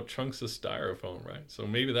picking out chunks of styrofoam, right? So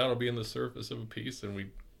maybe that'll be in the surface of a piece and we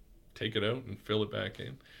take it out and fill it back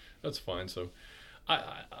in. That's fine. So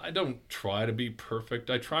I don't try to be perfect.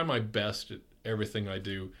 I try my best at everything I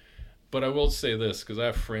do. But I will say this, because I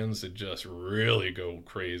have friends that just really go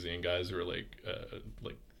crazy, and guys who are like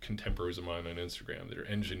contemporaries of mine on Instagram that are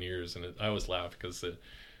engineers, and I always laugh because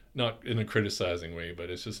not in a criticizing way, but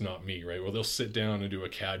it's just not me, right? Well, they'll sit down and do a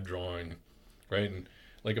CAD drawing, right? And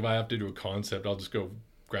like if I have to do a concept, I'll just go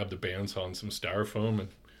grab the bandsaw and some styrofoam and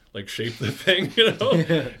like shape the thing,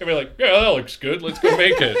 and be like, yeah, that looks good, let's go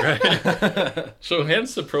make it, right? So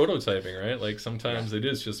hence the prototyping, right? Like sometimes it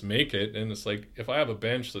is just make it, and it's like if I have a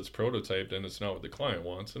bench that's prototyped and it's not what the client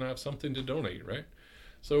wants, and I have something to donate, right?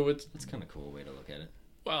 So it's kind of a cool way to look at it.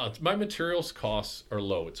 Well, my materials costs are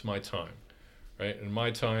low. It's my time, right? And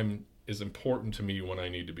my time is important to me when I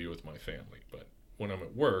need to be with my family. But when I'm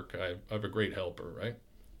at work, I have a great helper, right,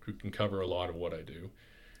 who can cover a lot of what I do.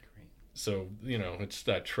 So, it's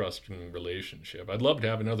that trust and relationship. I'd love to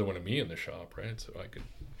have another one of me in the shop, right? So I could,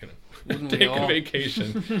 take a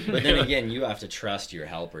vacation. But then again, you have to trust your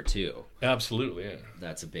helper too. Absolutely, yeah.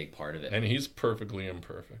 That's a big part of it. And he's perfectly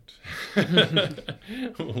imperfect.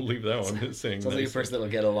 We'll leave that one saying sounds like a person that'll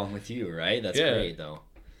get along with you, right? That's great, though.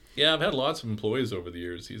 Yeah, I've had lots of employees over the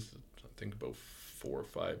years. He's, I think, about 4 or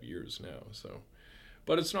 5 years now. So,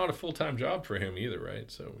 but it's not a full-time job for him either,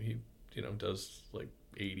 right? So he, does like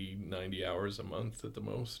 80, 90 hours a month at the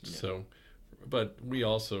most. Yeah. So, but we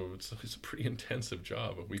also, it's a pretty intensive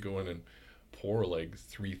job. If we go in and pour like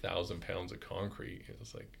 3,000 pounds of concrete,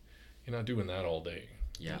 it's like, you're not doing that all day.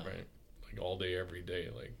 Yeah. Right. Like all day, every day.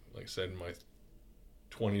 Like I said, in my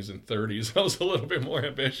 20s and 30s, I was a little bit more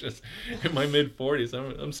ambitious. In my mid 40s,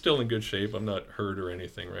 I'm still in good shape. I'm not hurt or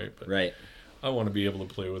anything. Right. But right. I want to be able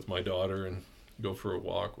to play with my daughter and go for a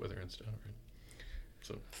walk with her and stuff. Right?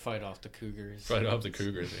 So fight off the cougars. Yeah.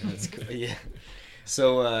 That's good. Yeah.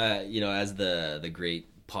 So as the great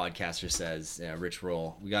podcaster says, Rich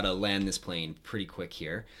Roll, we got to land this plane pretty quick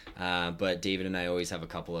here. But David and I always have a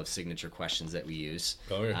couple of signature questions that we use.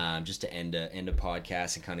 Oh, yeah. Just to end a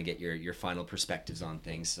podcast and kind of get your final perspectives on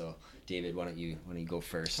things. So David, why don't you go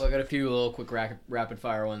first? Well, I got a few little quick rapid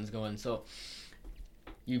fire ones going. So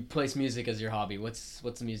you place music as your hobby. What's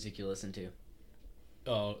the music you listen to?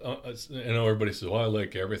 I know everybody says, well, I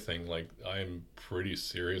like everything. Like, I'm pretty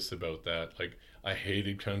serious about that. Like, I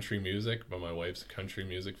hated country music, but my wife's a country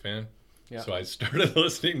music fan. Yeah. So I started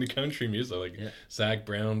listening to country music, like Zac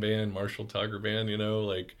Brown Band, Marshall Tucker Band,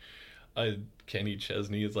 Kenny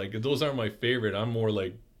Chesney. It's like, those aren't my favorite. I'm more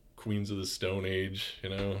like Queens of the Stone Age,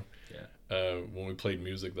 Yeah. When we played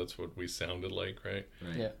music, that's what we sounded like, right?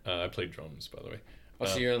 Yeah. I played drums, by the way. Oh,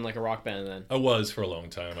 so you're in like a rock band then? I was for a long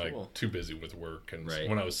time. Cool. I'm too busy with work, and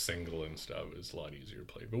when I was single and stuff, it was a lot easier to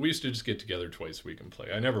play. But we used to just get together twice a week and play.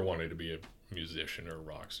 I never wanted to be a musician or a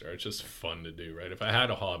rock star. It's just fun to do, right? If I had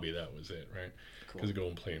a hobby, that was it, right? Because go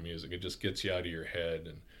and play music, it just gets you out of your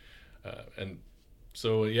head, and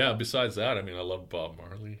so Besides that, I mean, I love Bob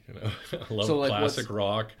Marley. I love classic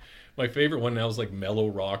rock. My favorite one now is like mellow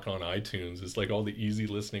rock on iTunes. It's like all the easy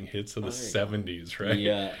listening hits of the 70s, right?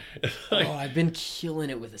 Yeah. I've been killing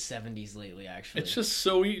it with the 70s lately, actually. It's just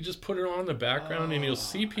so easy. Just put it on in the background and you'll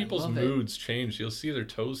see people's moods change. You'll see their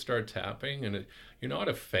toes start tapping and you're not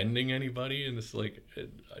offending anybody. And it's like,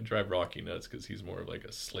 I drive Rocky nuts because he's more of like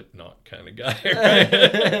a Slipknot kind of guy,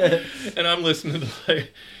 right? And I'm listening to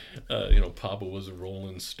like, Papa was a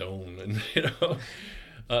Rolling Stone and,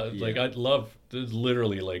 like I'd love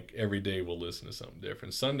literally like every day we'll listen to something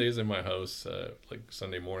different. Sundays in my house, like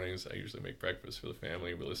Sunday mornings, I usually make breakfast for the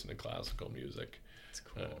family. We listen to classical music. That's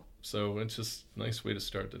cool. So it's just a nice way to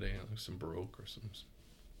start the day. Like some Baroque or some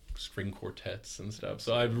string quartets and stuff.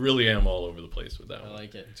 So I really am all over the place with that. I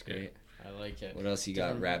like it. It's great. I like it. What else you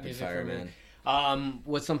got? Rapid fire, man.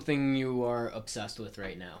 What's something you are obsessed with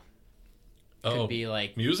right now? Could be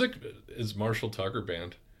like music is Marshall Tucker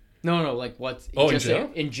Band. No, like what's in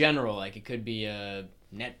general? In general, like it could be a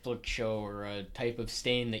Netflix show or a type of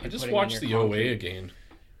stain that you're I just putting watched in the your OA again.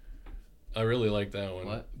 I really like that one.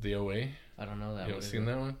 What? The OA? I don't know that one. You haven't seen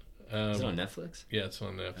that one? Is it on Netflix? Yeah, it's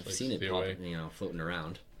on Netflix. I've seen it floating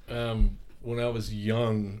around. When I was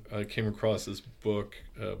young, I came across this book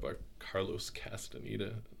by Carlos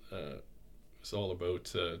Castaneda. It's all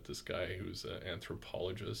about this guy who's an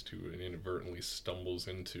anthropologist who inadvertently stumbles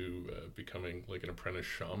into becoming like an apprentice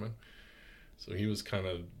shaman. So he was kind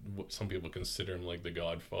of what some people consider him like the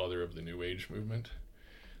godfather of the New Age movement.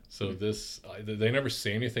 So they never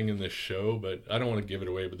say anything in this show, but I don't want to give it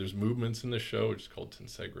away, but there's movements in the show, which is called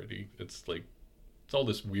Tensegrity. It's all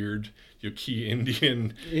this weird Yaqui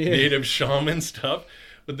Indian native shaman stuff.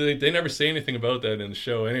 But they never say anything about that in the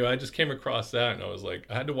show. Anyway, I just came across that and I was like,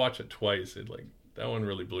 I had to watch it twice. That one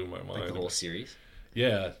really blew my mind. Like the whole series?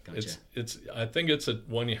 Yeah. Gotcha. It's I think it's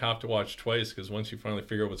one you have to watch twice, because once you finally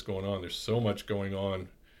figure out what's going on, there's so much going on.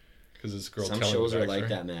 Because this girl Some shows are like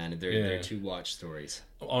that, man. They're to watch stories.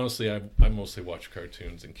 Honestly, I mostly watch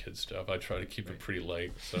cartoons and kids stuff. I try to keep it pretty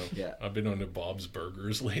light. So Yeah. I've been on to Bob's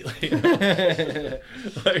Burgers lately.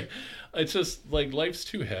 It's just like life's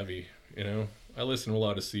too heavy, you know. I listen to a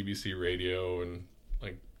lot of CBC radio and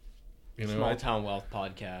Small Town Wealth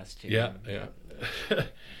podcast too. Yeah.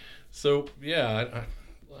 So yeah,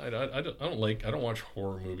 I don't watch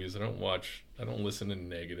horror movies. I don't listen to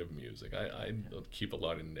negative music. I keep a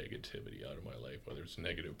lot of negativity out of my life, whether it's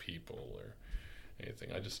negative people or anything.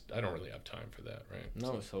 I don't really have time for that, right?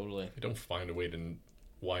 No, totally. I don't find a way to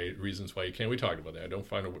reasons why you can't. We talked about that. I don't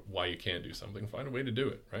find why you can't do something. Find a way to do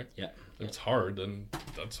it, right? Yeah. If it's hard, then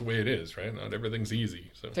that's the way it is, right? Not everything's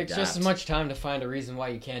easy. So It takes just as much time to find a reason why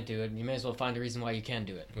you can't do it. You may as well find a reason why you can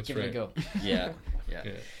do it. That's Give right. it a go. Yeah.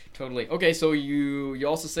 Totally. Okay, so you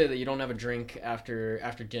also say that you don't have a drink after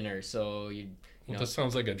dinner, so Well, that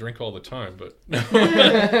sounds like I drink all the time, but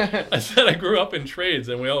I said I grew up in trades,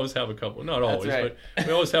 and we always have a couple. Not always, right. but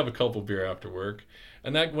we always have a couple beer after work.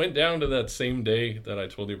 And that went down to that same day that I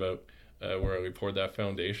told you about, where we poured that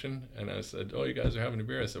foundation. And I said, "Oh, you guys are having a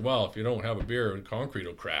beer." I said, "Well, if you don't have a beer, concrete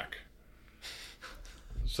will crack."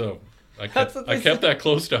 So I kept that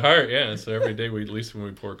close to heart. Yeah. So every day, at least when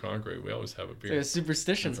we pour concrete, we always have a It's beer. like a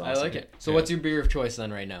superstition. That's I awesome. like it. So Yeah. what's your beer of choice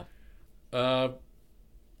then right now?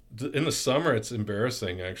 In the summer, it's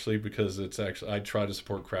embarrassing actually, because I try to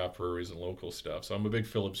support craft breweries and local stuff. So I'm a big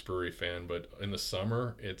Phillips Brewery fan, but in the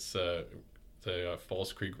summer, it's the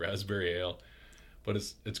False Creek Raspberry Ale, but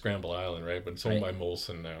it's Granville Island, right? But it's owned by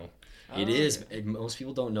Molson now. It is. Most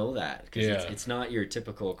people don't know that, because Yeah. it's not your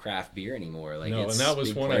typical craft beer anymore. Like, No, it's and that was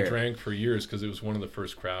big one I player. drank for years because it was one of the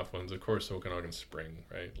first craft ones. Of course, Okanagan Spring,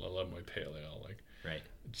 right? I love my pale ale. Like, Right.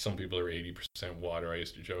 some people are 80% water. I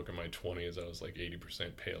used to joke in my 20s I was like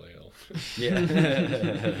 80% pale ale.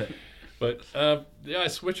 Yeah. But I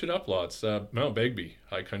switch it up lots. Mount Begbie,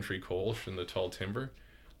 High Country Kolsch, and the Tall Timber,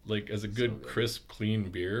 like as a good, crisp, clean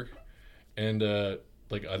beer. And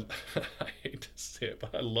like I hate to say it,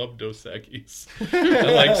 but I love Dos Equis.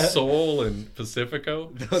 I like Sol and Pacifico.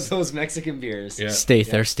 those Mexican beers. Yeah. Stay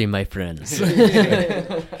thirsty, my friends.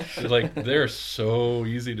 Like they're so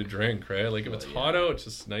easy to drink, right? Like if it's hot out, it's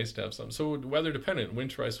just nice to have something. So weather dependent.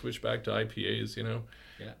 Winter, I switch back to IPAs. You know,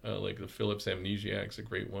 like the Phillips Amnesiac's a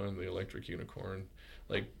great one. The Electric Unicorn,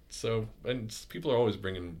 like so. And people are always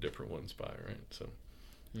bringing different ones by, right? So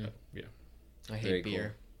yeah. I hate Very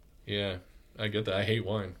beer. Yeah, I get that. I hate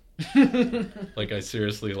wine. Like I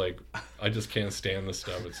seriously, like I just can't stand this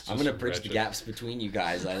stuff. It's just I'm gonna bridge wretched. the gaps between you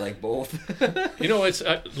guys. I like both. You know, it's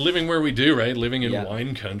living where we do, right? Living in Yeah.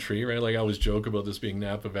 wine country, right? Like I always joke about this being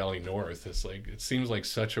Napa Valley North. It's like it seems like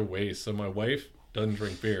such a waste. So my wife doesn't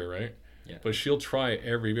drink beer, right? Yeah. But she'll try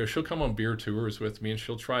every beer. She'll come on beer tours with me, and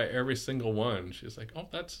she'll try every single one. She's like, "Oh,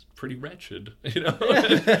 that's pretty wretched," you know.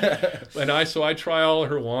 And I try all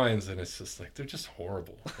her wines, and it's just like they're just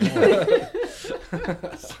horrible. It's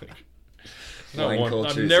like, not Wine one. culture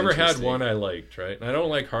I've is never had interesting. one I liked, right? And I don't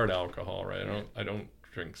like hard alcohol, right? I don't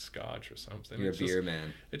drink scotch or something. You're a It's just- beer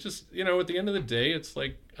man. It just, you know, at the end of the day, it's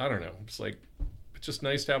like, I don't know. It's like, it's just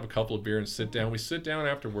nice to have a couple of beer and sit down. We sit down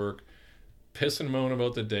after work, piss and moan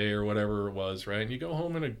about the day or whatever it was, right? And you go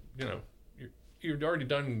home and, you're already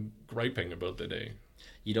done griping about the day.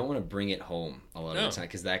 You don't want to bring it home a lot No. of the time,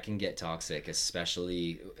 because that can get toxic,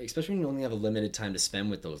 especially when you only have a limited time to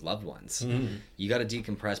spend with those loved ones. Mm-hmm. You got to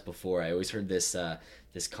decompress before. I always heard this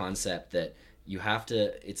concept that you have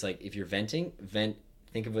to. It's like if you're vent.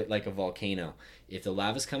 Think of it like a volcano. If the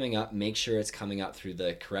lava's coming up, make sure it's coming up through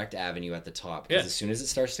the correct avenue at the top. Because Yeah. as soon as it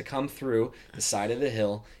starts to come through the side of the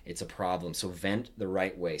hill, it's a problem. So vent the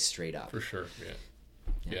right way, straight up. For sure,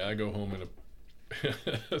 yeah. I go home in a...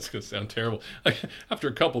 That's going to sound terrible. After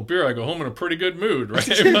a couple beer, I go home in a pretty good mood, right?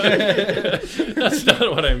 But that's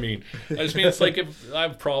not what I mean. I just mean it's like if I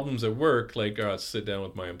have problems at work, like I'll sit down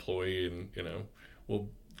with my employee and, we'll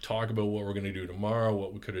talk about what we're going to do tomorrow,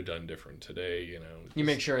 what we could have done different today, you know. You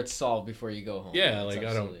make sure it's solved before you go home. Yeah, That's like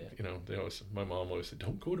I don't, absolutely it. you know, my mom always said,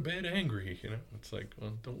 don't go to bed angry, you know. It's like,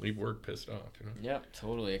 well, don't leave work pissed off, you know. Yeah,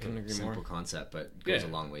 totally. I couldn't agree more. Simple concept, but goes Yeah.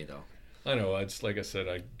 a long way though. I know, it's like I said,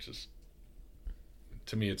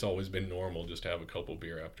 to me, it's always been normal just to have a couple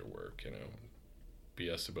beer after work, you know,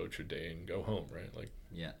 BS about your day and go home, right? Like,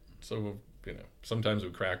 Yeah. so, you know, sometimes we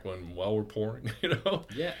crack one while we're pouring, you know.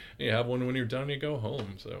 Yeah. You have one when you're done, you go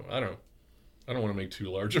home. So I don't want to make too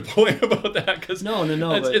large a point about that because No.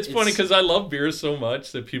 it's funny because I love beer so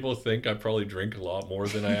much that people think I probably drink a lot more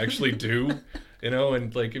than I actually do, you know.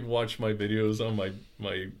 And like, if you watch my videos on my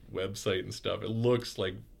website and stuff, it looks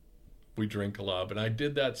like we drink a lot, but I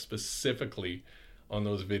did that specifically on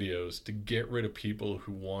those videos to get rid of people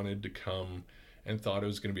who wanted to come and thought it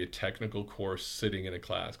was going to be a technical course sitting in a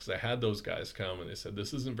class, because I had those guys come and they said,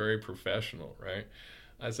 this isn't very professional, right?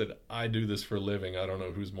 I said, I do this for a living. I don't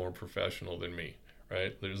know who's more professional than me,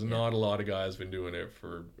 right? There's not a lot of guys been doing it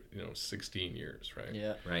for, 16 years, right?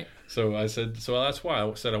 Yeah. Right. So I said, so that's why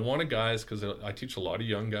I said I wanted guys, because I teach a lot of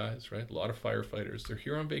young guys, right? A lot of firefighters. They're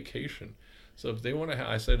here on vacation. So if they want to,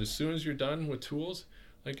 I said, as soon as you're done with tools,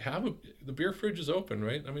 like the beer fridge is open,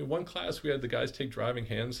 right? I mean, one class we had the guys take driving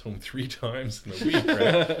hands home 3 times in the week,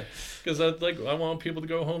 right? Because I want people to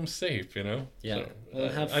go home safe, you know? Yeah. So, Well,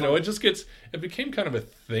 have I know fun. it became kind of a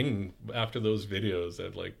thing after those videos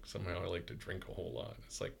that like somehow I like to drink a whole lot.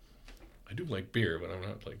 It's like, I do like beer, but I'm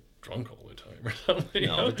not like drunk all the time or something.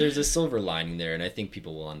 No, but there's a silver lining there, and I think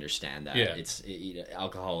people will understand that. Yeah.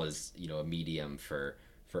 Alcohol is a medium for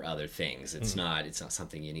other things. It's not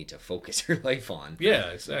something you need to focus your life on.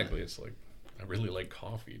 Yeah, exactly. It's like, I really like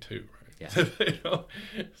coffee too, right? Yeah.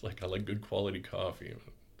 It's like I like good quality coffee.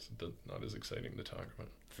 It's not as exciting to talk about.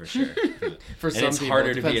 For sure. For And some it's people,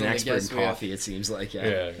 harder it to be depends an on the expert in guest we have. coffee, it seems like. Yeah,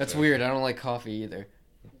 That's exactly. weird. I don't like coffee either.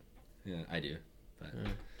 Yeah, I do. But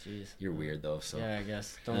Jeez. you're weird though, so. Yeah, I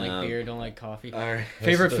guess. Don't like beer. Don't like coffee. All right.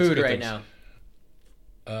 Favorite That's food good right things. now?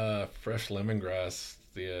 Fresh lemongrass.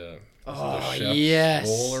 The Oh, chef's yes.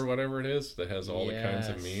 roll or whatever it is that has all the kinds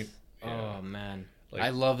of Yes. meat. Yeah. Oh man, Like- I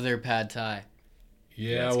love their pad thai.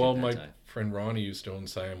 Yeah, it's well, good my pad thai. friend Ronnie used to own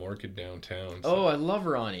Siam Orchid downtown. Oh, I love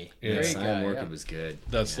Ronnie. Yeah. Great Siam guy. Orchid yeah. was good.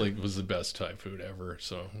 That's was the best Thai food ever.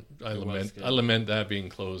 So I was good. lament that being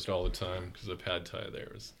closed all the time, because the pad Thai there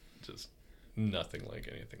was just nothing like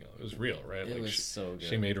anything else. It was real, right? It like was so good.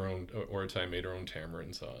 She made her own, or Thai made her own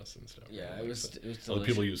tamarind sauce and stuff. Yeah, right? it was. So It was other delicious.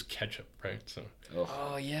 people use ketchup, right? So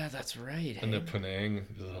Oh yeah, that's right. and hey. the Penang,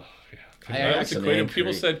 ugh, yeah. I Penang actually- equated- Penang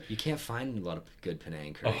people curry. said, You can't find a lot of good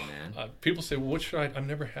Penang curry, man. people say, well, what should I've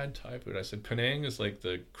never had Thai food. I said, Penang is like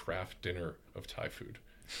the craft dinner of Thai food.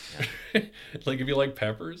 Like if you like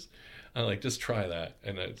peppers, I like, just try that.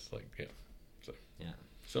 And it's like, yeah. Yeah.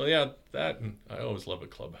 So yeah, that, and I always love a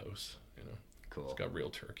clubhouse, Cool. It's got real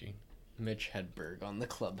turkey. Mitch Hedberg on the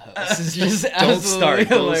clubhouse is just Don't start. absolutely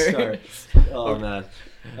Don't hilarious. start. Oh man.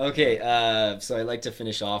 Okay. So I'd like to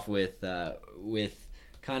finish off with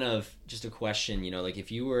kind of just a question. Like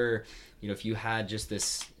if you were, if you had just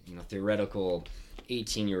this, theoretical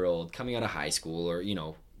 18-year-old coming out of high school, or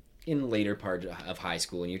in later part of high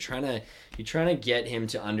school, and you're trying to get him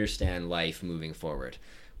to understand life moving forward.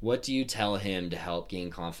 What do you tell him to help gain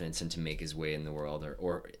confidence and to make his way in the world,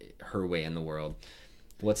 or her way in the world?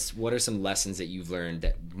 What are some lessons that you've learned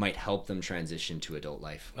that might help them transition to adult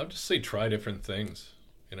life? I would just say try different things,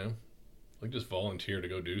 like just volunteer to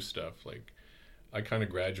go do stuff. Like I kind of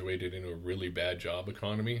graduated into a really bad job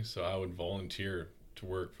economy, so I would volunteer to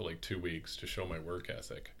work for like 2 weeks to show my work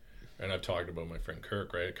ethic. And I've talked about my friend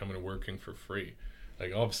Kirk, right? Coming and working for free.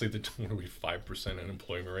 Like obviously what are we, 5%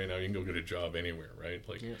 unemployment right now? You can go get a job anywhere, right?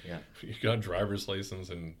 Like Yeah. you got a driver's license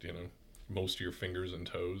and most of your fingers and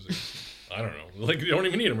toes. And, I don't know. Like you don't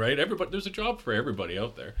even need them, right? There's a job for everybody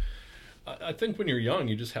out there. I think when you're young,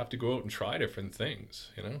 you just have to go out and try different things.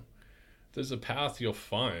 There's a path you'll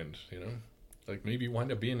find. Like maybe you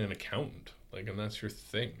wind up being an accountant. Like, and that's your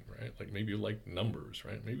thing, right? Like maybe you like numbers,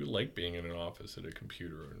 right? Maybe you like being in an office at a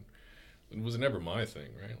computer. And it was never my thing,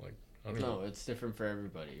 right? Like I don't know. No, it's different for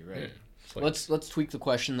everybody, right? Yeah. It's like, Let's tweak the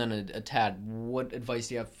question then a tad. What advice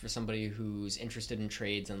do you have for somebody who's interested in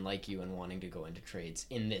trades and like you and wanting to go into trades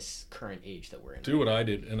in this current age that we're in? do what I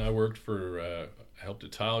did, and I worked for. I helped a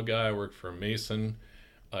tile guy. I worked for a mason.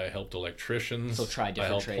 I helped electricians. So try I different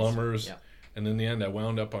helped trades. plumbers. Yeah. And in the end, I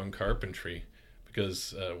wound up on carpentry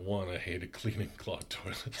because one, I hated cleaning clogged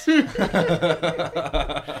toilets, and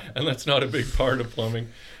that's not a big part of plumbing.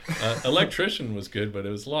 Electrician was good, but it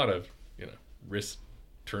was a lot of wrist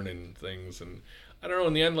turning things, and I don't know.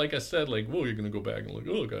 In the end, like I said, like, whoa, you're gonna go back and look.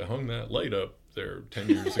 Oh, look, I hung that light up. there 10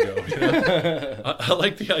 years ago. You know? I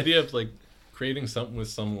like the idea of like creating something with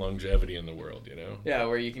some longevity in the world, you know? Yeah,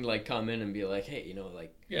 where you can like come in and be like, hey, you know,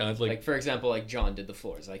 like, Yeah, it's like for example, like John did the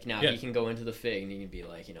floors. Like now Yeah. he can go into the Fig and he can be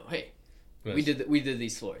like, you know, hey, Yes. we did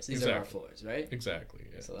these floors. These are our Exactly. floors, right? Exactly.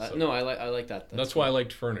 Yeah. So that, no, I like that. That's why I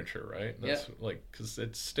liked furniture, right? That's like because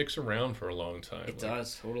it sticks around for a long time. It like,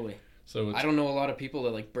 does totally. So it's, I don't know a lot of people that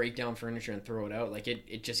like break down furniture and throw it out. Like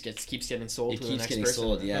it just keeps getting sold It to keeps the next getting person.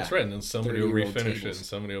 sold, yeah. That's right, and then somebody will 30-year-old refinish it, tables. and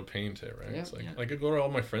somebody will paint it, right? Yeah. It's like Yeah. I could go to all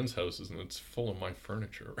my friends' houses, and it's full of my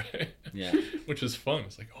furniture, right? Yeah. Which is fun.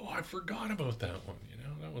 It's like, oh, I forgot about that one. You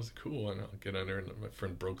know, that was cool. And I'll get under, and my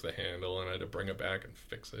friend broke the handle, and I had to bring it back and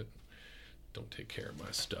fix it. Don't take care of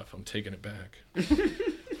my stuff. I'm taking it back.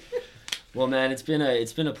 Well, man, it's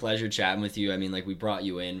been a pleasure chatting with you. I mean, like, we brought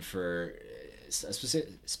you in for a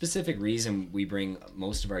specific reason. We bring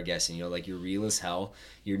most of our guests in. You know, like, you're real as hell.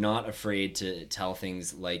 You're not afraid to tell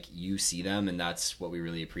things like you see them, and that's what we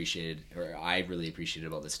really appreciated, or I really appreciated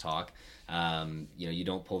about this talk. You know, you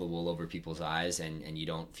don't pull the wool over people's eyes, and you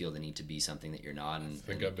don't feel the need to be something that you're not. And, I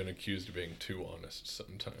think I've been accused of being too honest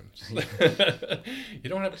sometimes. You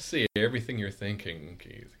don't have to say everything you're thinking,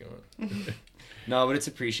 Keith. Come on. No, but it's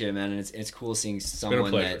appreciated, man, and it's cool seeing someone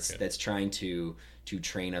pleasure, that's trying to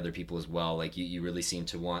train other people as well. Like you really seem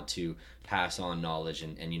to want to pass on knowledge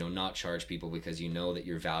and you know, not charge people because you know that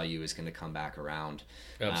your value is going to come back around.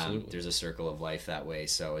 Absolutely. There's a circle of life that way,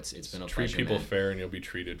 so it's been a Treat pleasure, people man. fair, and you'll be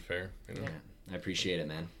treated fair. You know. Yeah, I appreciate it,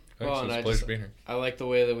 man. Thanks. Well, and It's I a pleasure just- being here. I like the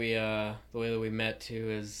way that we met too.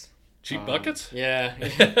 Is Cheap buckets. Yeah,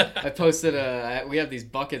 I posted we have these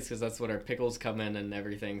buckets because that's what our pickles come in and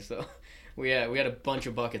everything. So we had a bunch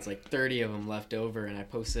of buckets, like 30 of them left over, and I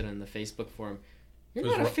posted in the Facebook forum. You're It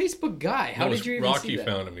was not a Facebook guy. How No, did you even Rocky see that?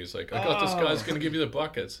 found him. He's like, I got this Oh. guy's going to give you the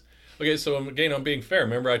buckets. Okay, so again, I'm being fair.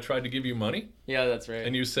 Remember, I tried to give you money, Yeah, that's right.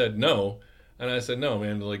 and you said no, and I said no,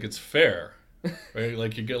 man. Like it's fair, right?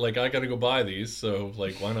 Like you get like I got to go buy these, so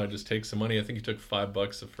like why not just take some money? I think you took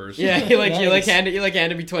 $5 the first. Yeah, you Nice. handed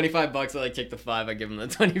me $25. I like take the 5. I give him the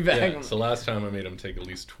 20 back. Yeah, so last time I made him take at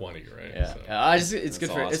least 20, right? Yeah, So, it's That's good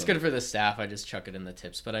for it's awesome. good for the staff. I just chuck it in the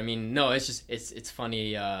tips, but I mean, no, it's just it's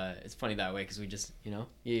funny. It's funny that way because we just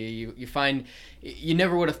you find you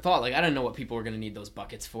never would have thought, like, I don't know what people were gonna need those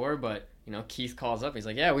buckets for, but you know, Keith calls up. He's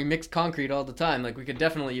like, yeah, we mix concrete all the time. Like we could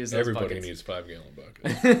definitely use those everybody buckets. needs 5-gallon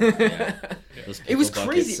buckets. Those It was pickle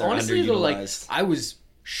crazy. buckets are Honestly, though, like underutilized. I was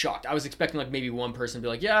shocked. I was expecting like maybe one person to be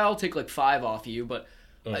like, yeah, I'll take like 5 off you, but.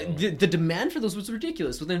 Oh. The demand for those was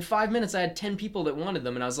ridiculous. Within 5 minutes, I had 10 people that wanted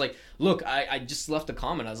them, and I was like, "Look, I just left a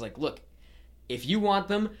comment. I was like, look, if you want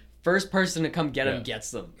them, first person to come get them Yeah.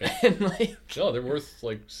 gets them." And like, No, they're worth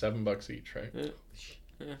like $7 each, right?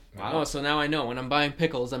 wow. So now I know when I'm buying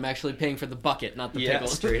pickles, I'm actually paying for the bucket, not the Yeah,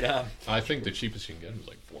 pickles. straight up. I think the cheapest you can get them is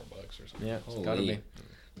like $4 or something. Yeah, it's Holy. gotta be.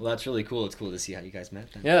 Well, that's really cool. It's cool to see how you guys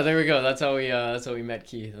met then. Yeah, there we go. That's how we met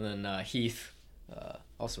Keith, and then Heath.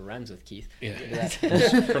 Also rhymes with Keith. Yeah.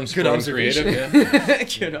 Good From Sprung observation. Creative, yeah.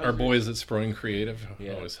 Good Our boys at Sprung Creative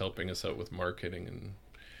Yeah. always helping us out with marketing and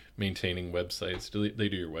maintaining websites. Do they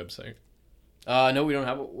do your website? No, we don't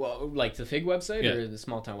have well, like the Fig website Yeah. or the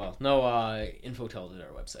Small Town Well. No, Infotel did our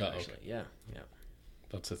website. Oh, okay. Actually, yeah.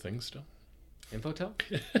 That's a thing still. Infotel.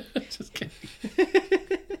 Just kidding.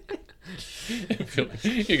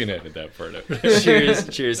 You can edit that part out. Cheers,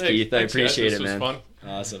 cheers, Hey, Keith. I thanks, guys. appreciate This it, was man. fun.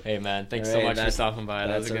 Awesome. Hey man, thanks All so right, much for that's- stopping by.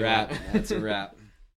 That was That's a a good wrap. one. That's a wrap.